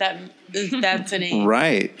don't know if that's any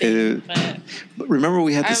Right. But Remember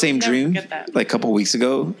we had I the would same never dream forget that. like a couple weeks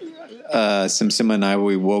ago. Sim and I,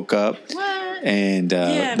 we woke up what? and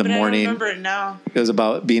Yeah, the but morning I don't remember it now. it was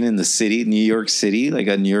about being in the city, New York City, like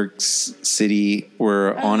a New York City.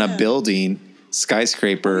 We're on a yeah. building,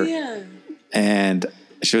 skyscraper, Yeah. and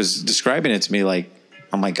she was describing it to me like,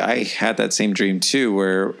 I'm like, I had that same dream too,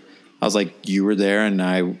 where I was like, you were there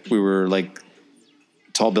and we were like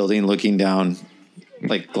tall building looking down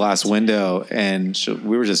like glass window, and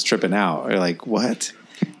we were just tripping out. We're like, what?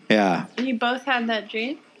 Yeah. You both had that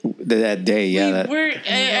dream? That day, yeah. We were, you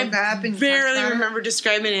I woke up and barely talked about it? remember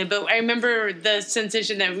describing it, but I remember the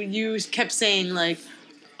sensation that you kept saying, like,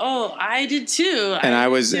 "Oh, I did too." And I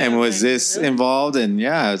did was, too. and was Like, this really? involved? And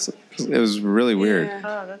yeah, it was really weird. Yeah.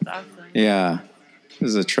 Oh, that's awesome. Yeah. It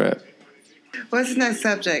was a trip. what's the next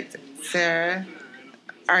subject, Sarah?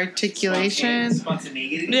 Articulation.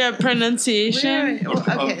 Yeah, pronunciation.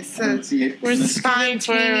 Okay, so We're skipping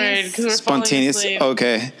forward because we're Spontaneous. falling asleep.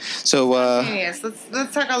 Okay. So, yes,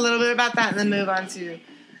 let's talk a little bit about that and then move on to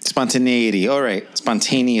spontaneity. All right.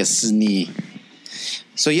 Spontaneously.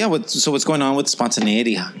 So yeah, what's going on with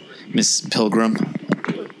spontaneity, Miss Pilgrim?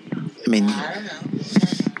 I mean, I don't know.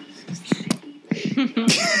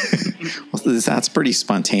 well, that's pretty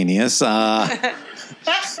spontaneous.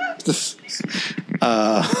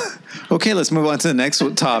 Okay, let's move on to the next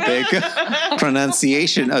topic.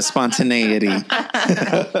 Pronunciation of spontaneity.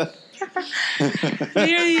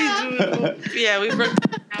 Yeah, we broke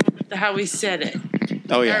down how we said it.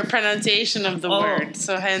 Oh Our yeah. pronunciation of the word.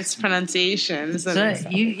 So hence pronunciation. So So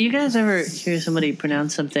you guys ever hear somebody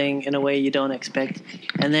pronounce something in a way you don't expect,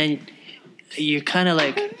 and then you're kind of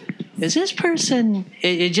like, is this person?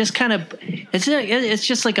 It just kind of it's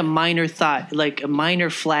just like a minor thought, like a minor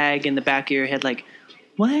flag in the back of your head, like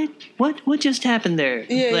what just happened there?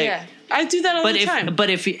 yeah, Like, yeah. I do that all the time. But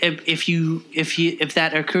if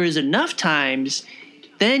that occurs enough times,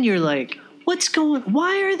 then you're like,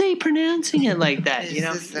 why are they pronouncing it like that? Is You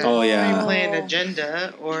know, this a Oh, yeah. pre-planned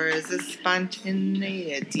agenda or is this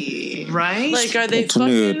spontaneity? right? Like, are they fucking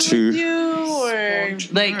with Spontaneity. you or?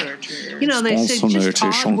 Like, you know, they say just Spontaneity,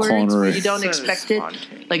 odd words where you Sean don't Connery. expect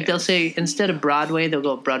it. Like they'll say instead of Broadway, they'll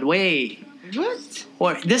go Broadway. What?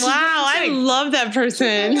 Or this Wow, I love that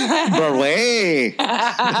person. Broadway.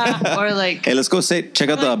 or like Hey, let's go check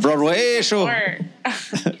out the Broadway show.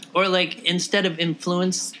 or like instead of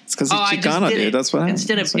influence. It's 'cause he's I just Chicano, did dude. it. That's what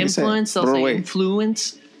Instead that's of what you say. influence, they'll Broadway. say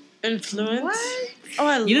influence. Influence? What? Oh,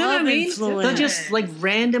 I You know love what I mean? influence. They'll just like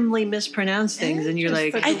randomly mispronounce things, and you're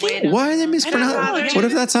like, I think Why are they I mispronouncing? don't What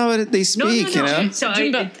if that's how they speak? no. You know. So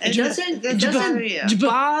Jumbo. it doesn't bother you.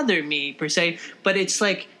 bother me per se, but it's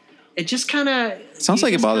like it just kind of Sounds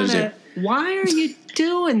like it bothers you. Why are you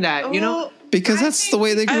doing that? You know, Well, Because I that's the think-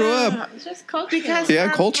 way they grew up. It's just cultural. Because Yeah, our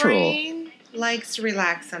cultural. brain likes to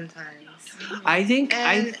relax sometimes. I think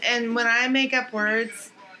And when I make up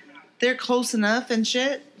words, they're close enough and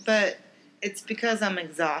shit, but it's because I'm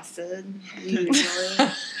exhausted. Usually.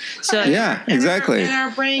 So Yeah, exactly. And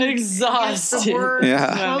our brain Exhausted. gets the words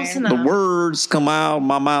Yeah. close The enough. words come out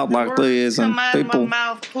my mouth The like words this, and come out of people my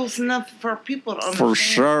mouth close enough for people to understand. for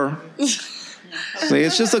sure. See,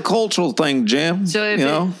 it's just a cultural thing, Jim. So if you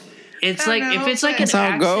know, it's I like don't if know, it's like but an That's how it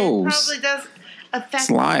accent, goes. Probably does affect It's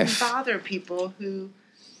life. and bother people who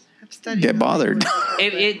have studied. Get bothered.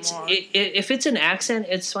 if it's an accent,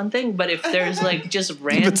 it's one thing. But if there's like just if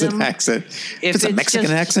it's an random, accent, if it's a it's Mexican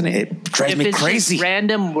just- accent, it drives if me it's crazy. just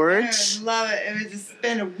random I words, would love it if it just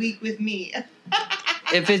spent a week with me.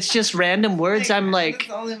 if it's just random words, I'm That's like,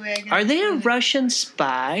 the only way I can are they a explain it. Russian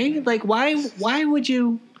spy? Like, why would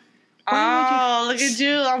you? Oh, look at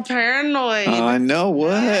you! I'm paranoid. I know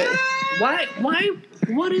what. Why?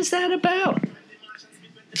 What is that about?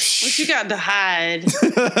 What you got to hide?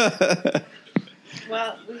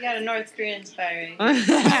 Well, we got a North Korean spy.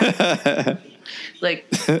 Like,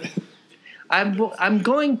 I'm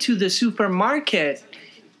going to the supermarket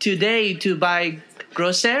today to buy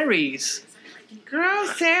groceries.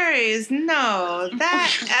 Groceries? No,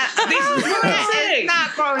 that saying. is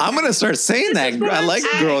not groceries. I'm gonna start saying that. I like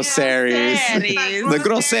groceries. The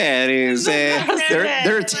groceries.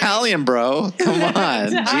 They're Italian, bro. Come on,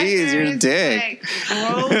 jeez, you're a dick.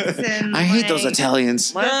 I hate those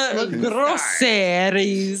Italians.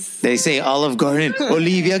 Groceries. They say Olive Garden,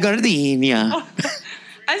 Olivia Gardenia.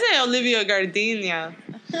 I say Olivia Gardenia.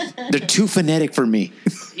 They're too phonetic for me.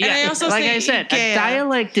 Yeah, I also like say I said, Ikea. a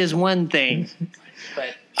dialect is one thing,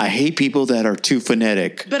 but I hate people that are too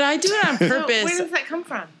phonetic. But I do it on So purpose. where does that come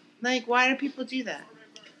from? Like, why do people do that?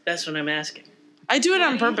 that's what I'm asking. I do it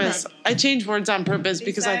on purpose. I change words on purpose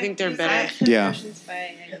because I think they're better. Yeah.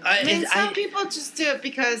 I mean, some people just do it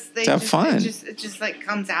because they To have just, fun. It just like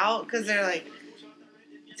comes out because they're like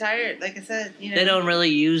tired. Like I said, you know, They don't really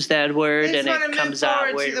use that word, They just and wanna it move comes out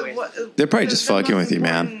forward to weird. They're probably just fucking with you,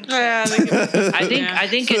 man. Yeah, they can- I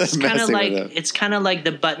think it's kind of Messing like with them. it's kind of like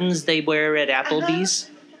the buttons they wear at Applebee's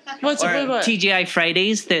What's or what? TGI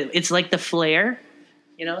Fridays. It's like the flare,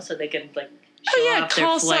 you know, so they can like show Oh yeah, off their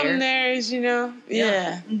call flare. something theirs, you know.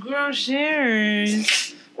 Yeah.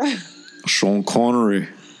 groceries. Sean Connery.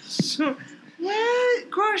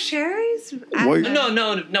 What groceries? What? No,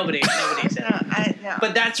 nobody said. that. No.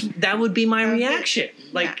 But that would be my Okay. reaction.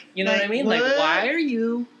 Like, Yeah. you know what I Like, mean? Like, what? why are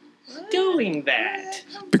you doing that?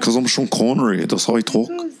 Because I'm Sean Connery. That's how I talk.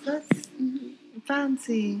 That's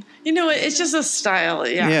fancy. You know what? It's just a style.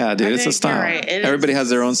 Yeah. Yeah, dude, I it's a think style. you're right. It is Everybody has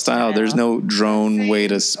their own just a style. There's no drone way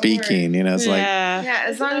to speaking. You know, it's like Yeah. Yeah,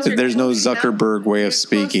 as long as you're there's no close enough. Zuckerberg way of You're close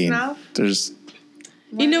speaking. enough. There's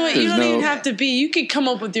You know what? You There's don't even no- have to be. You could come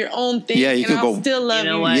up with your own thing. Yeah, you and could I'll go- still love You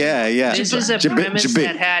know you. what? yeah, yeah. This is a Jabit, premise jabit.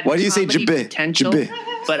 that had Why do you say comedy jabit? potential, Jabit.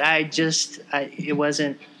 but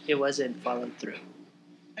it wasn't followed through.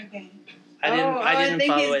 Okay. I didn't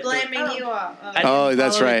follow it through. you off. I didn't Oh,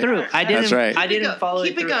 that's follow it right. through. I didn't. That's right. I didn't follow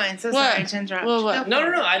Keep it it through. going. So What? sorry to interrupt. What, what?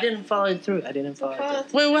 No, I didn't follow it through. I didn't follow it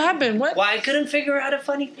through. Wait, what happened? What? Well, I couldn't figure out a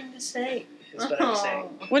funny thing to say. Is what I'm saying.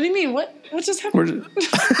 What do you mean? What just happened?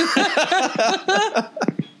 We're-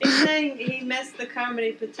 He's saying he missed the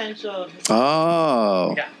comedy potential.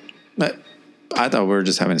 oh. Yeah. I thought we were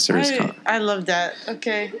just having a serious con. I love that.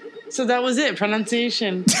 Okay. So that was it.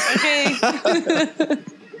 Pronunciation. Okay.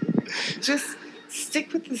 Just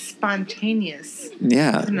stick with the spontaneous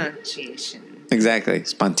Yeah, pronunciation. exactly.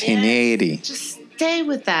 Spontaneity. Just stay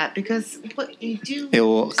with that because what you do, It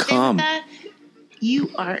will stay come. With that, you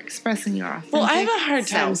are expressing your authentic Well, I have a hard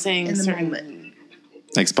time self saying in the certain moment.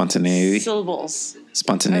 Like spontaneity. syllables.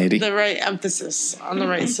 Spontaneity. The right emphasis on the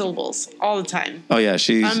right syllables all the time. Oh yeah,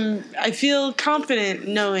 she's. I feel confident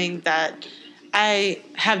knowing that I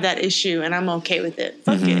have that issue and I'm okay with it.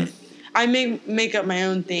 Fuck it. I make up my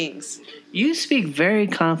own things. You speak very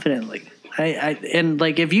confidently. And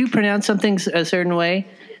like if you pronounce something a certain way,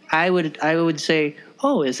 I would say,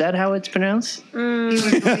 "Oh, is that how it's pronounced?" He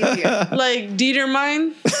would believe you. Like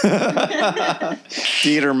Dietermine.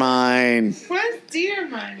 Determine. What's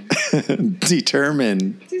Determine?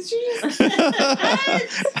 Determine. Did you just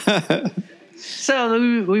So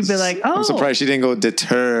we'd be like, "Oh, I'm surprised she didn't go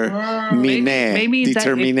determine. maybe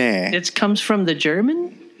Determine. it comes from the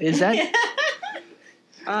German. Is that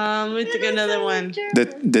Let me think another one.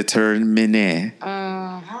 Determine.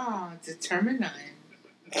 Oh, determine.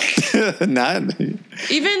 Not.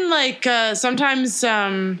 Even like sometimes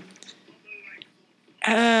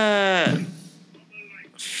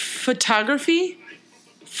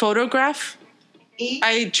photograph,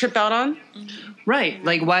 I trip out on. right?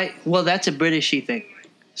 Like why? Well, that's a Britishy thing.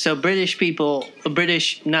 So British people,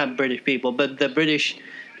 not British people, but the British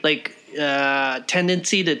like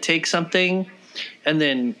tendency to take something and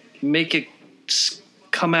then make it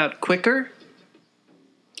come out quicker.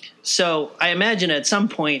 So I imagine at some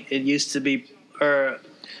point it used to be,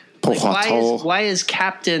 why is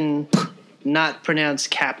captain not pronounced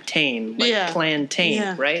captain, like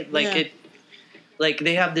plantain, right? Like it, like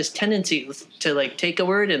they have this tendency to like take a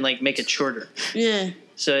word and like make it shorter. Yeah.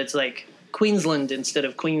 So it's like Queensland instead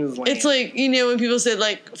of Queensland. It's like, you know, when people said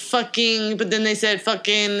like fucking, but then they said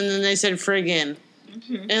fucking, and then they said friggin'.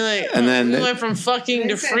 And like, And then we went from fucking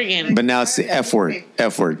to friggin'. But now it's the F word.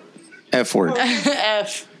 F word. F word.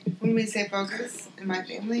 F. When we say focus in my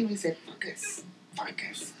family, we say focus.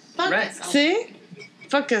 Focus. Focus. Right. See?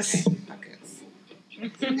 Focus. Focus.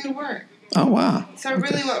 It's a new word. Oh, wow. So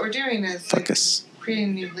really what we're doing is like Focus. creating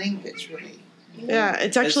a new language, really. Yeah,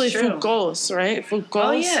 it's actually That's true. Foucault's, right?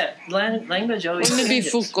 Foucault's. Oh yeah, language always. Wouldn't it be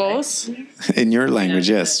changes, Foucault's? In your language,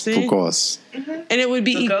 yes. See? Foucault's. And it would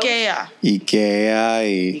be Foucault's? Ikea.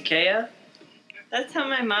 Ikea. Ikea. That's how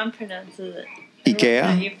my mom pronounces it. I love Ikea?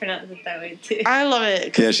 that you pronounce it that way too. I love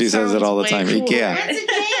it. 'cause Yeah, she says it sounds all the way time. cooler. Ikea. That's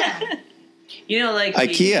Ikea. You know, like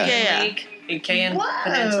IKEA. the Ikean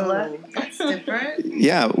Peninsula. Whoa. That's different.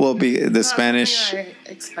 Yeah, well, the Not Spanish, something I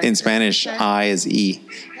expected. in Spanish, Okay. I is E.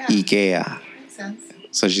 Yeah. Ikea. Makes sense.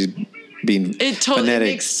 So she's being It totally phonetic.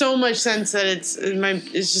 makes so much sense that it's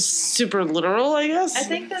just super literal, I guess. I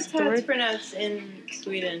think that's The how it's word. pronounced in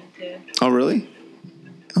Sweden too. Oh, really?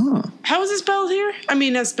 Oh. How is it spelled here? I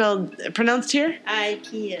mean, it's pronounced here?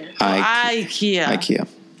 IKEA. IKEA. IKEA.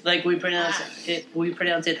 Like we pronounce it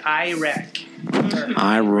Iraq.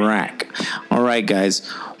 Iraq. All right, guys.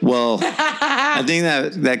 Well, I think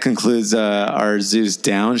that concludes our Zeus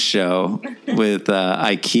Down show with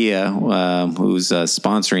IKEA, who's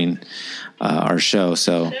sponsoring our show.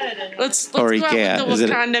 So Let's Or go Ikea. out Is with it-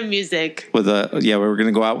 the Wakanda music. we're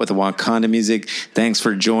gonna go out with the Wakanda music. Thanks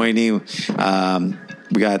for joining.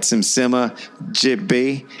 We got Simsima,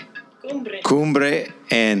 Jibbe, Cumbre,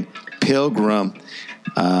 and Pilgrim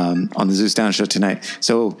on the Zeus Down show tonight.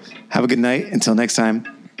 So have a good night. Until next time,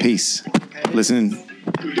 peace. Listen.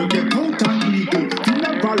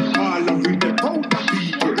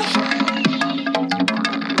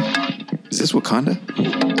 Is this Wakanda?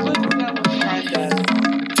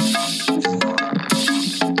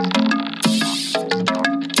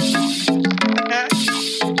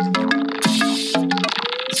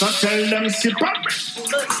 So tell them sip up.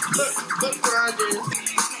 Look, Rogers.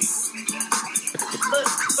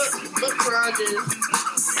 Look,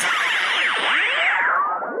 Rogers.